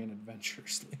when I ran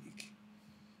Adventures League.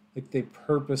 Like they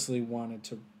purposely wanted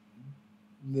to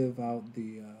live out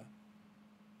the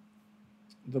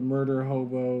murder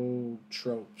hobo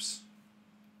tropes,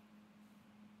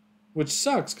 which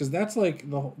sucks because that's like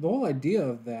the whole idea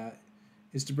of that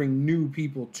is to bring new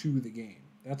people to the game.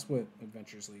 That's what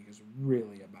Adventures League is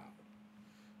really about.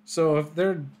 So if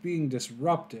they're being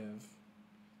disruptive,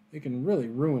 they can really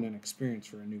ruin an experience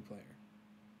for a new player.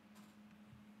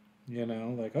 You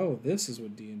know, like, oh, this is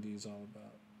what D&D is all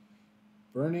about.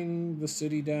 Burning the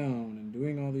city down and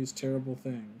doing all these terrible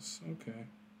things. Okay.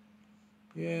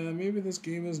 Yeah, maybe this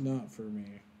game is not for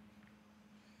me.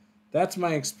 That's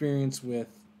my experience with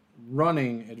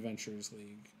running Adventures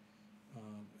League.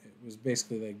 It was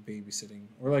basically like babysitting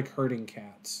or like herding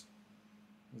cats.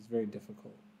 It was very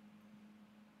difficult.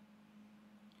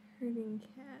 Herding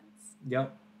cats?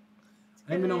 Yep.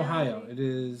 I'm in Ohio. It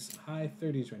is high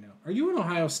 30s right now. Are you an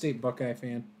Ohio State Buckeye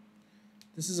fan?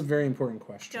 This is a very important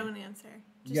question. Don't answer.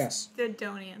 Yes. Don't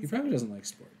answer. He probably doesn't like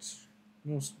sports.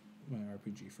 Most of my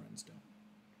RPG friends don't.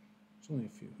 There's only a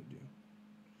few who do.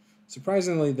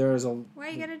 Surprisingly, there's a... Why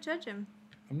you gotta judge him?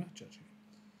 I'm not judging.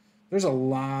 There's a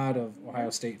lot of Ohio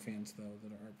State fans, though,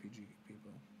 that are RPG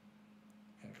people.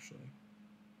 Actually.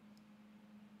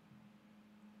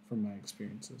 From my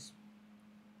experiences.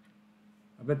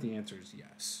 I bet the answer is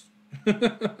yes. I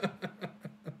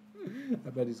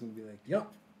bet he's going to be like, yep.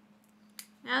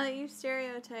 Now that you've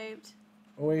stereotyped.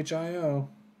 OHIO.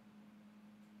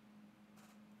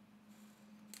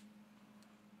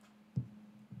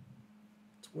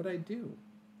 It's what I do.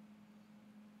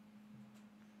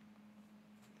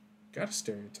 Got to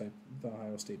stereotype the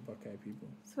Ohio State Buckeye people.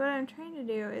 So what I'm trying to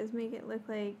do is make it look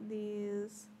like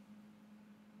these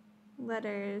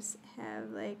letters have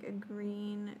like a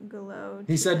green glow.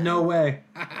 He said, "No way."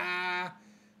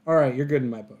 All right, you're good in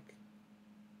my book.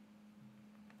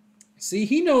 See,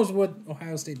 he knows what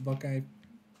Ohio State Buckeye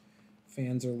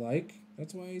fans are like.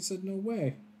 That's why he said, "No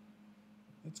way."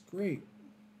 That's great.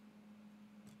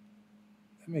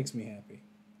 That makes me happy.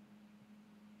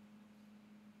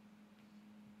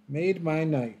 Made my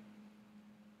night.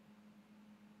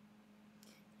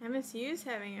 MSU's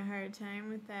having a hard time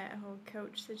with that whole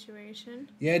coach situation.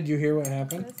 Yeah, did you hear what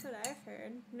happened? That's what I've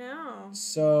heard. No.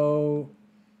 So,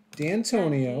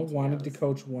 D'Antonio wanted to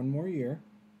coach one more year,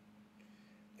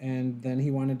 and then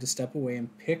he wanted to step away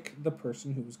and pick the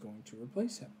person who was going to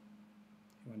replace him.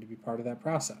 He wanted to be part of that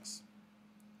process.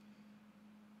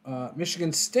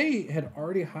 Michigan State had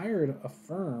already hired a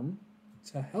firm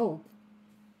to help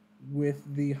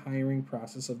with the hiring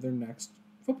process of their next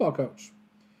football coach.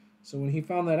 So when he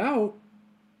found that out,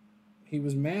 he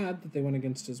was mad that they went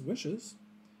against his wishes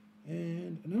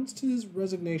and announced his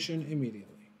resignation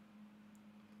immediately.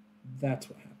 That's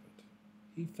what happened.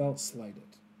 He felt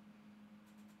slighted.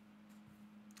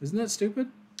 Isn't that stupid?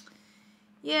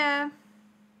 Yeah.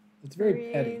 It's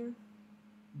very petty.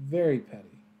 Very petty.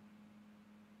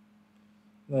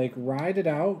 Like, ride it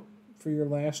out for your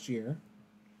last year,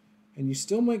 and you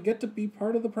still might get to be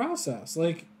part of the process.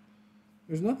 Like,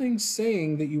 there's nothing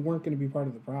saying that you weren't going to be part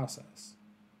of the process.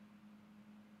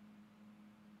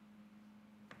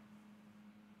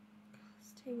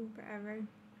 It's taking forever.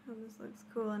 Oh, this looks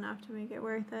cool enough to make it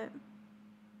worth it.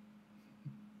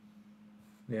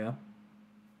 Yeah.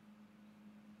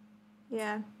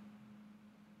 Yeah.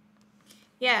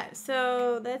 Yeah,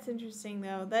 so that's interesting,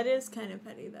 though. That is kind of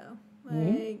petty, though.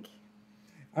 Like,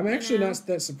 I'm actually not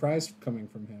that surprised coming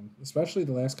from him, especially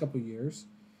the last couple of years.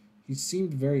 He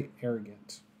seemed very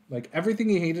arrogant. Like, everything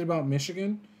he hated about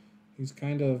Michigan, he's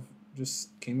kind of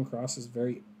just came across as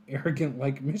very arrogant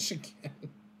like Michigan.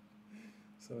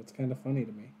 So it's kind of funny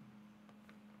to me.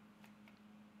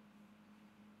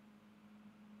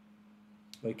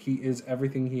 Like, he is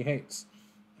everything he hates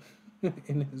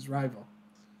in his rival.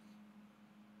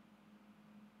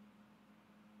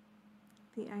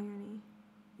 The irony.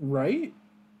 Right?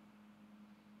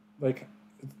 Like,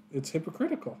 it's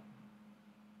hypocritical.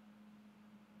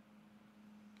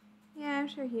 Yeah, I'm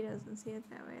sure he doesn't see it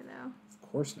that way, though.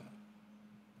 Of course not.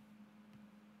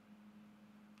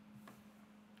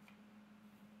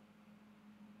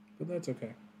 But that's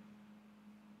okay.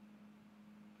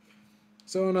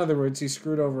 So, in other words, he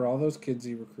screwed over all those kids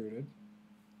he recruited.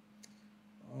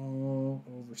 All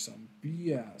over some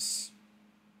BS.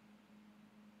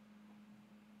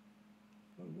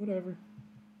 But whatever.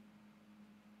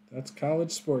 That's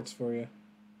college sports for you.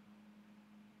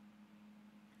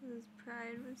 His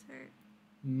pride was hurt.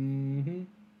 Mm-hmm.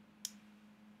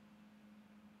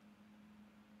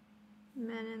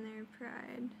 Men and their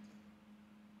pride.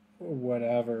 Or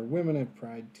whatever. Women have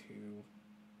pride too.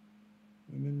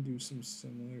 Women do some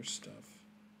similar stuff.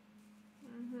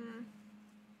 Mm-hmm.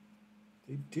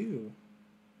 They do.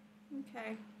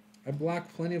 Okay. I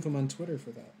block plenty of them on Twitter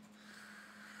for that.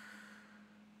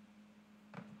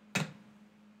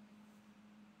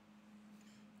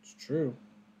 It's true.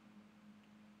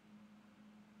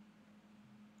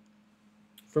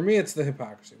 For me, it's the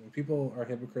hypocrisy. When people are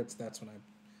hypocrites, that's when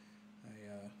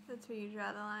that's where you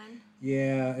draw the line.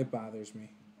 Yeah, it bothers me.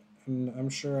 And I'm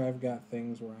sure I've got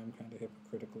things where I'm kind of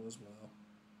hypocritical as well.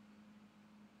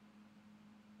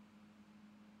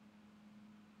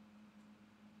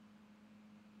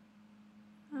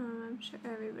 I'm sure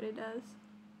everybody does.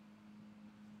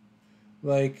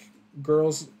 Like,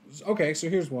 girls... Okay, so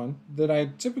here's one that I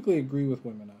typically agree with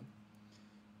women on.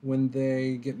 When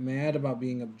they get mad about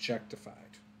being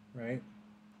objectified, right?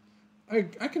 I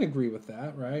can agree with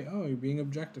that, right? Oh, you're being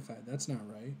objectified. That's not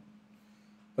right.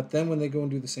 But then when they go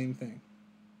and do the same thing,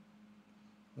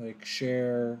 like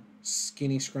share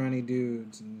skinny, scrawny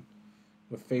dudes and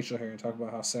with facial hair and talk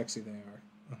about how sexy they are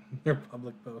on their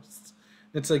public posts.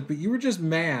 It's like, but you were just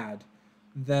mad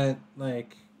that,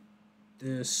 like,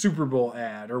 the Super Bowl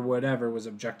ad or whatever was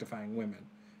objectifying women.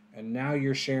 And now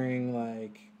you're sharing,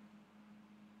 like,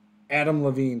 Adam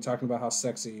Levine talking about how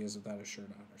sexy he is without a shirt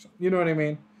on or something. You know what I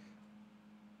mean?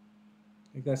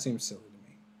 Like, that seems silly to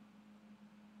me.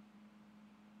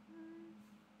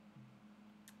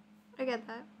 I get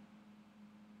that.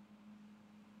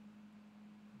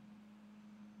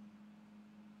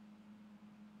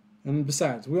 And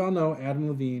besides, we all know Adam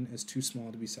Levine is too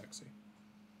small to be sexy.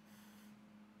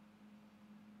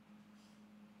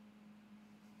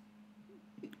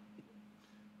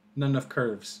 Not enough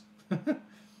curves.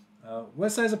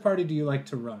 What size of party do you like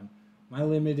to run? My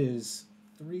limit is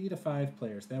 3 to 5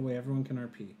 players. That way everyone can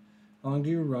RP. How long do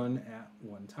you run at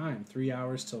one time? 3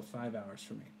 hours till 5 hours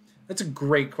for me. That's a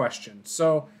great question.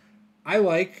 So I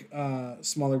like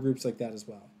smaller groups like that as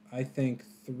well. I think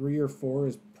 3 or 4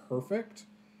 is perfect.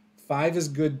 5 is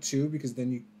good too, because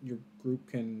then your group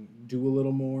can do a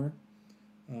little more,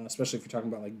 especially if you're talking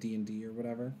about like D&D or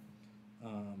whatever.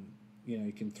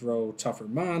 You can throw tougher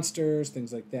monsters,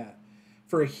 things like that.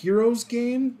 For a heroes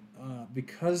game,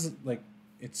 because like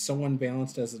it's so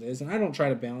unbalanced as it is, and I don't try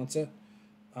to balance it.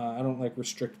 I don't like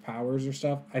restrict powers or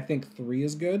stuff. I think 3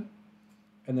 is good,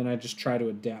 and then I just try to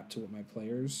adapt to what my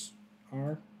players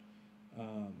are.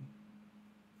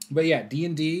 But yeah,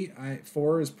 D&D,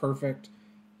 4 is perfect.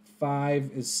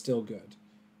 5 is still good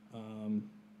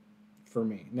for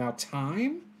me. Now,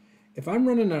 time, if I'm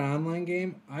running an online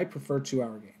game, I prefer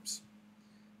 2-hour games.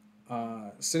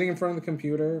 Sitting in front of the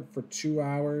computer for 2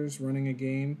 hours running a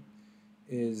game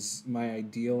is my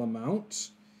ideal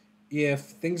amount. If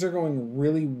things are going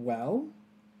really well,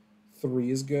 3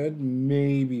 is good,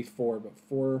 maybe 4, but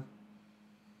 4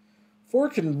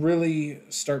 can really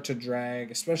start to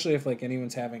drag, especially if like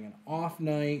anyone's having an off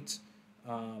night,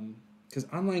 because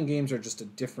online games are just a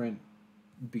different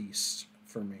beast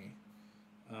for me.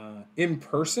 In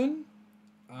person,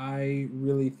 I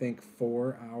really think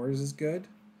 4 hours is good,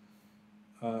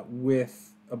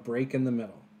 with a break in the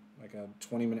middle, like a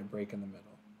 20-minute break in the middle.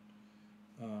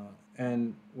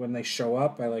 And when they show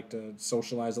up, I like to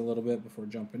socialize a little bit before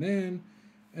jumping in.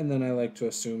 And then I like to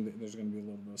assume that there's going to be a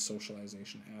little bit of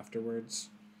socialization afterwards.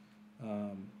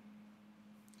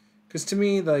 Because to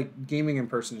me, like, gaming in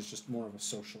person is just more of a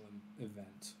social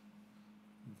event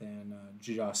than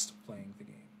just playing the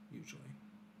game, usually.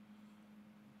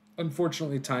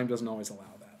 Unfortunately, time doesn't always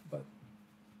allow that, but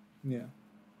yeah.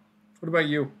 What about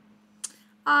you?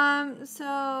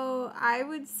 So I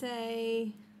would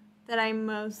say that I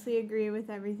mostly agree with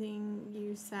everything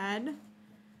you said.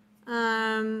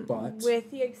 But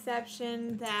with the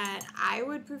exception that I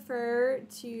would prefer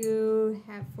to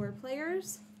have 4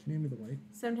 players. Can you hand me the white?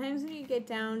 Sometimes when you get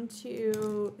down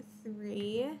to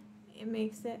 3, it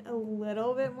makes it a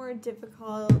little bit more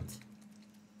difficult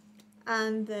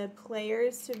on the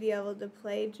players to be able to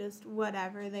play just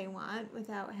whatever they want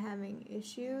without having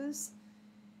issues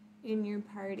in your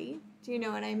party. Do you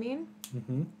know what I mean?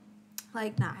 Mm-hmm.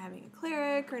 Like not having a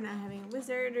cleric or not having a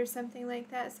wizard or something like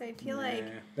that. So I feel like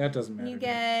that doesn't matter. You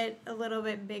get a little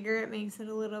bit bigger, it makes it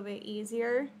a little bit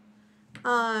easier.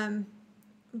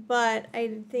 But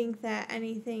I think that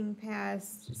anything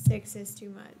past 6 is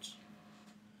too much.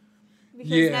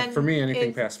 Because for me,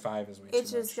 anything past 5 is way too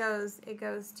much. It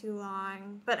goes too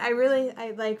long. But I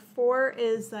like 4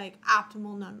 is like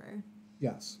optimal number.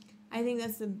 Yes. I think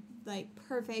that's the like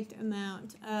perfect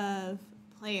amount of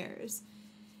players.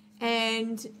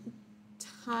 And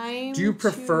time. Do you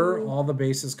prefer all the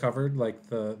bases covered, like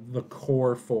the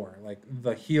core 4, like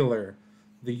the healer,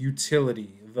 the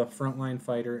utility, the frontline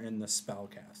fighter, and the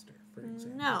spellcaster, for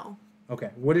example? No. Okay.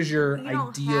 What is your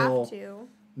ideal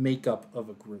makeup of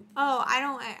a group? Oh, I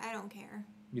don't care.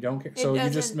 You don't care? So you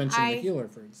just mentioned the healer,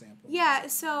 for example. Yeah,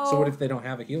 so... So what if they don't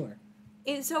have a healer?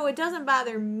 So it doesn't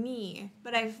bother me,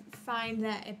 but I find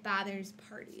that it bothers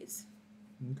parties.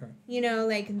 Okay. You know,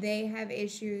 like they have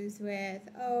issues with,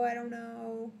 I don't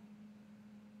know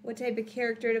what type of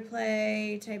character to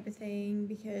play, type of thing,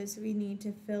 because we need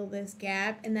to fill this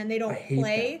gap. And then they don't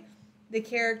play the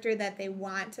character that they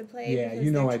want to play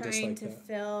because they're trying to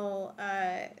fill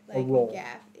a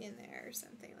gap in there or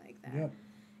something like that. Yep.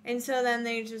 And so then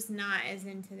they're just not as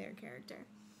into their character.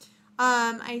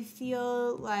 I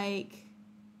feel like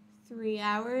 3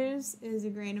 hours is a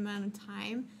great amount of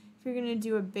time. If you're going to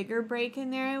do a bigger break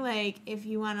in there, like if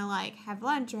you want to like have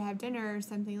lunch or have dinner or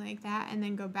something like that and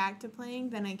then go back to playing,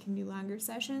 then I can do longer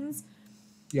sessions.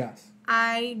 Yes.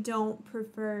 I don't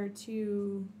prefer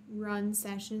to run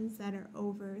sessions that are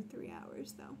over 3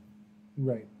 hours though.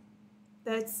 Right.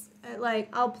 That's like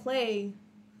I'll play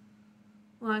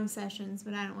long sessions,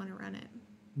 but I don't want to run it.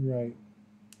 Right.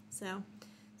 So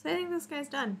I think this guy's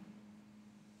done.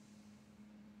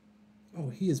 Oh,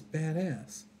 he is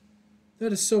badass.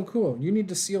 That is so cool. You need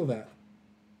to seal that.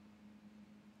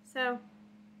 So,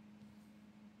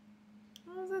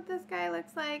 what this guy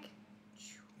looks like?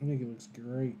 I think it looks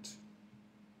great.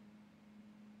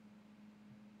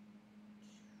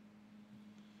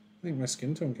 I think my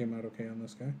skin tone came out okay on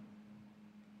this guy.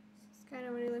 This is kind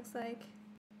of what he looks like.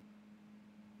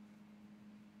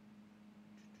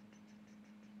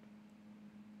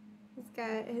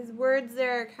 His words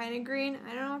there are kind of green.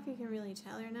 I don't know if you can really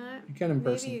tell or not. You can in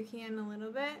person. Maybe you can a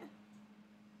little bit.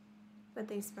 But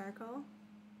they sparkle.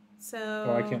 So.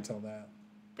 Oh, I can't tell that.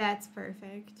 That's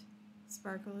perfect.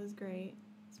 Sparkle is great.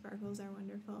 Sparkles are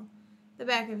wonderful. The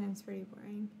back of him's pretty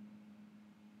boring.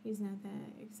 He's not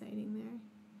that exciting there.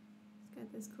 He's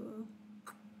got this cool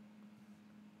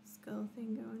skull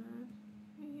thing going on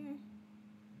right here.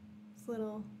 This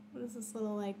little, what is this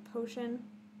little like potion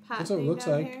pot That's what thing it looks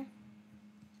down like. here?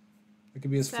 It could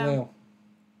be his flail.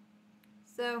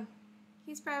 So,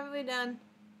 he's probably done.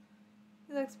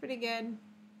 He looks pretty good.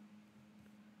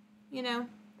 You know,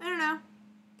 I don't know.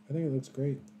 I think it looks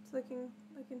great. It's looking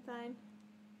fine.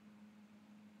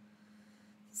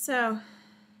 So,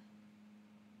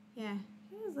 yeah,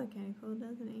 he does look kind of cool,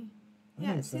 doesn't he?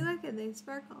 Yeah, see, look at they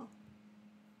sparkle.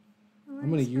 I'm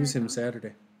going to use him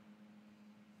Saturday.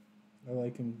 I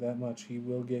like him that much. He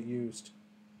will get used.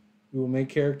 We will make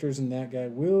characters and that guy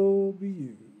will be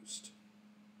used.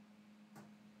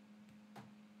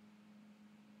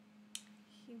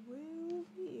 He will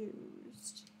be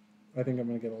used. I think I'm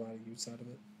going to get a lot of use out of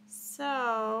it.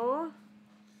 So...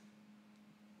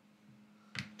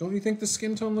 Don't you think the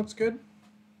skin tone looks good?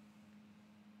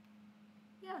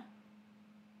 Yeah.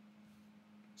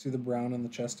 See the brown on the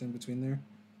chest in between there?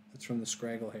 That's from the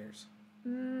scraggle hairs.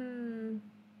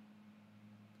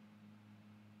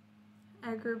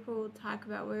 Our group will talk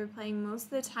about what we're playing. Most of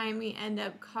the time we end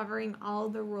up covering all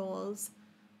the roles.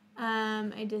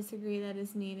 I disagree that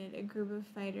is needed. A group of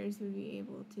fighters would be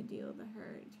able to deal the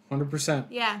hurt. 100%.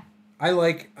 Yeah.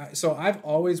 So I've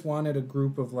always wanted a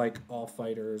group of like all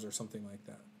fighters or something like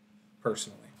that,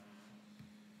 personally.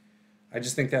 I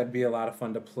just think that'd be a lot of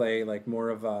fun to play, like more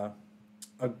of a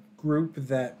group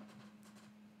that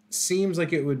seems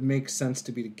like it would make sense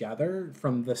to be together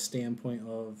from the standpoint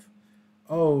of,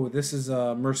 oh, this is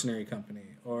a mercenary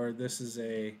company, or this is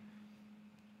a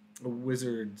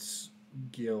wizards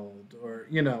guild, or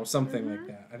something like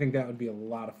that. I think that would be a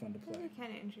lot of fun to play. That'd be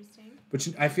kind of interesting. But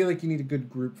I feel like you need a good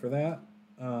group for that,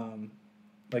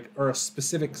 or a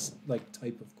specific like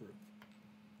type of group.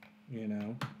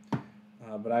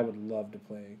 But I would love to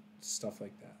play stuff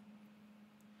like that.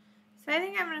 So I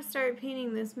think I'm going to start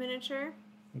painting this miniature.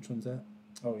 Which one's that?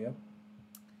 Oh, yep.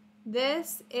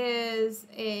 This is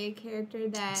a character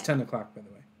that... It's 10 o'clock, by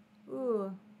the way.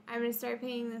 Ooh. I'm going to start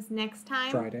painting this next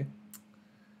time. Friday.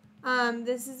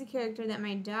 This is a character that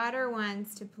my daughter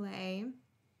wants to play.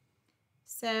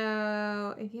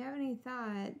 So, if you have any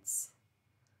thoughts...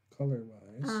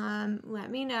 Color-wise.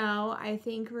 Let me know. I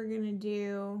think we're going to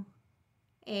do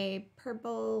a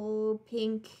purple,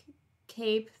 pink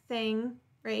cape thing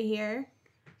right here.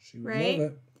 She would love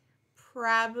it.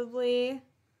 Probably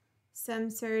some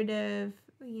sort of,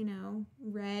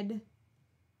 red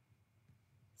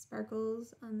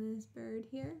sparkles on this bird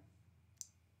here.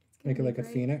 Make it like a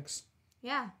phoenix?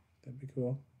 Yeah. That'd be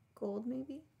cool. Gold,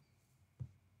 maybe?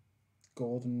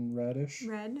 Gold and reddish?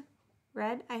 Red?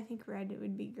 I think red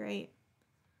would be great.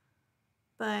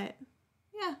 But,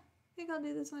 yeah, I think I'll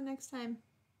do this one next time.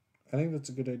 I think that's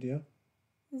a good idea.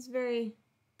 It's very,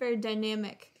 very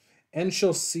dynamic. And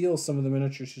she'll seal some of the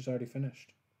miniatures she's already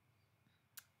finished.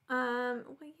 Well,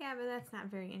 yeah, but that's not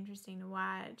very interesting to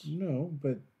watch. No,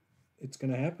 but it's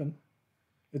going to happen.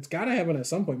 It's got to happen at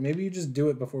some point. Maybe you just do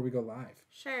it before we go live.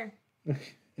 Sure.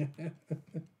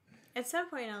 At some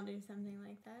point, I'll do something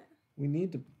like that. We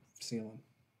need to seal them.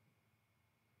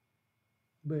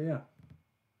 But yeah.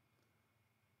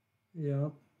 Yeah.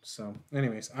 So,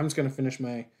 anyways, I'm just going to finish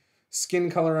my skin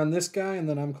color on this guy, and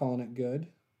then I'm calling it good.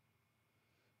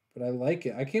 But I like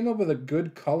it. I came up with a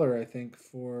good color, I think,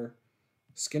 for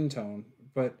skin tone.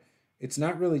 But it's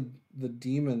not really the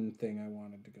demon thing I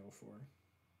wanted to go for,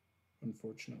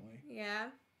 unfortunately. Yeah?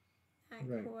 Not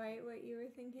quite what you were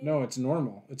thinking? No, it's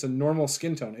normal. It's a normal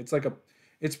skin tone.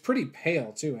 It's pretty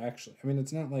pale, too, actually. I mean,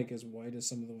 it's not like as white as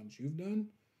some of the ones you've done,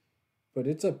 but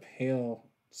it's a pale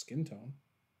skin tone.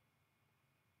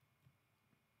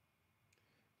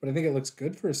 But I think it looks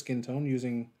good for a skin tone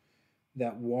using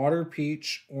that water,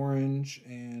 peach, orange,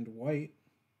 and white.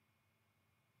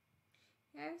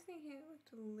 Yeah, I was thinking it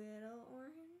looked a little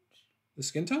orange. The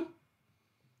skin tone?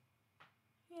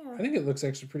 Yeah. I think it looks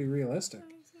actually pretty realistic.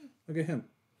 Look at him.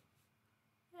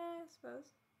 Yeah, I suppose.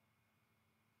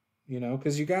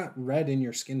 Because you got red in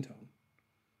your skin tone.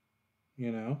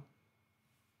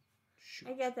 Shoot.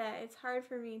 I get that. It's hard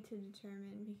for me to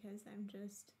determine because I'm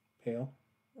just... Pale?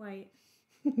 White.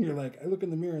 You're like, I look in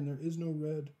the mirror and there is no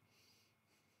red.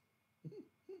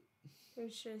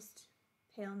 There's just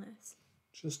paleness.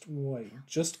 Just white.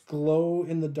 Just glow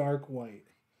in the dark white.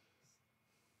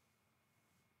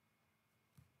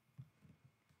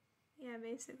 Yeah,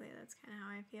 basically that's kind of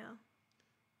how I feel.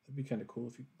 That'd be kind of cool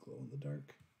if you could glow in the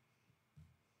dark.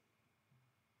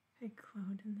 I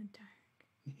glowed in the dark.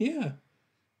 Yeah.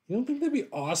 You don't think that'd be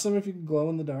awesome if you could glow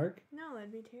in the dark? No,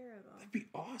 that'd be terrible. That'd be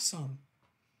awesome.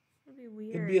 That'd be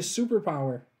weird. It'd be a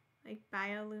superpower. Like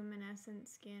bioluminescent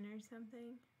skin or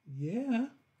something. Yeah.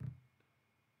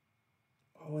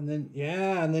 Oh, and then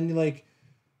you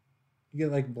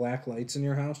get like black lights in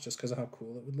your house just because of how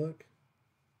cool it would look.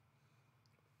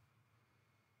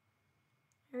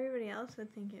 Everybody else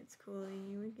would think it's cool.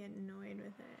 You would get annoyed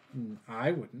with it.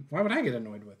 I wouldn't. Why would I get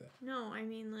annoyed with it? No, I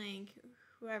mean like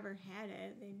whoever had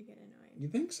it, they'd get annoyed. You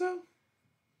think so?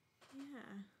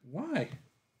 Yeah. Why?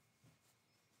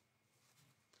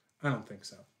 I don't think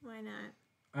so. Why not?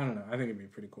 I don't know. I think it'd be a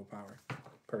pretty cool power,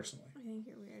 personally. I think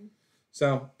you're weird.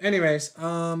 So, anyways,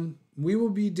 we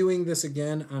will be doing this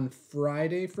again on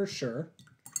Friday for sure.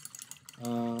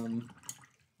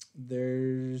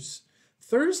 There's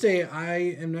Thursday. I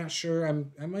am not sure.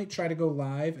 I might try to go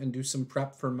live and do some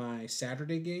prep for my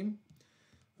Saturday game.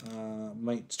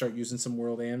 Might start using some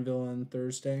World Anvil on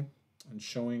Thursday and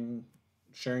sharing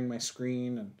my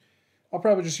screen, and I'll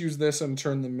probably just use this and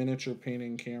turn the miniature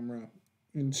painting camera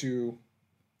into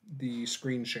the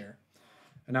screen share.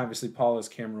 And obviously Paula's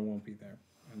camera won't be there.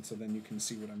 And so then you can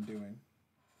see what I'm doing.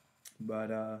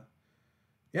 But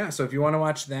yeah, so if you want to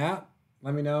watch that,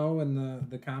 let me know in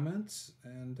the comments.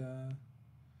 And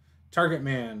Target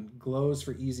Man glows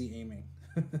for easy aiming.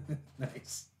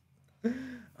 Nice.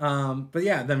 But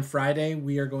yeah, then Friday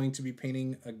we are going to be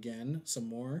painting again some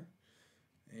more.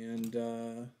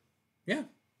 And yeah.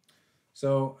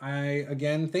 So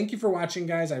again, thank you for watching,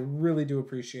 guys. I really do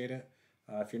appreciate it.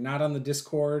 If you're not on the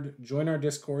Discord, join our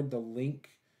Discord. The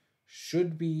link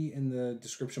should be in the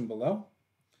description below.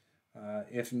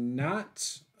 If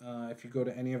not, if you go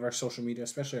to any of our social media,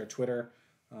 especially our Twitter,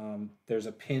 there's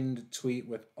a pinned tweet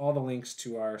with all the links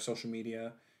to our social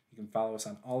media. You can follow us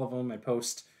on all of them. I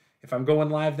post, if I'm going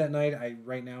live that night,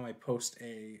 right now I post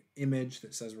a image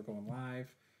that says we're going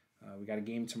live. We got a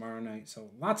game tomorrow night, so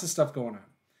lots of stuff going on.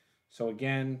 So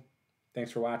again,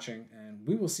 thanks for watching, and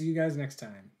we will see you guys next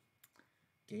time.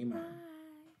 Game on.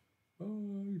 Bye. Bye.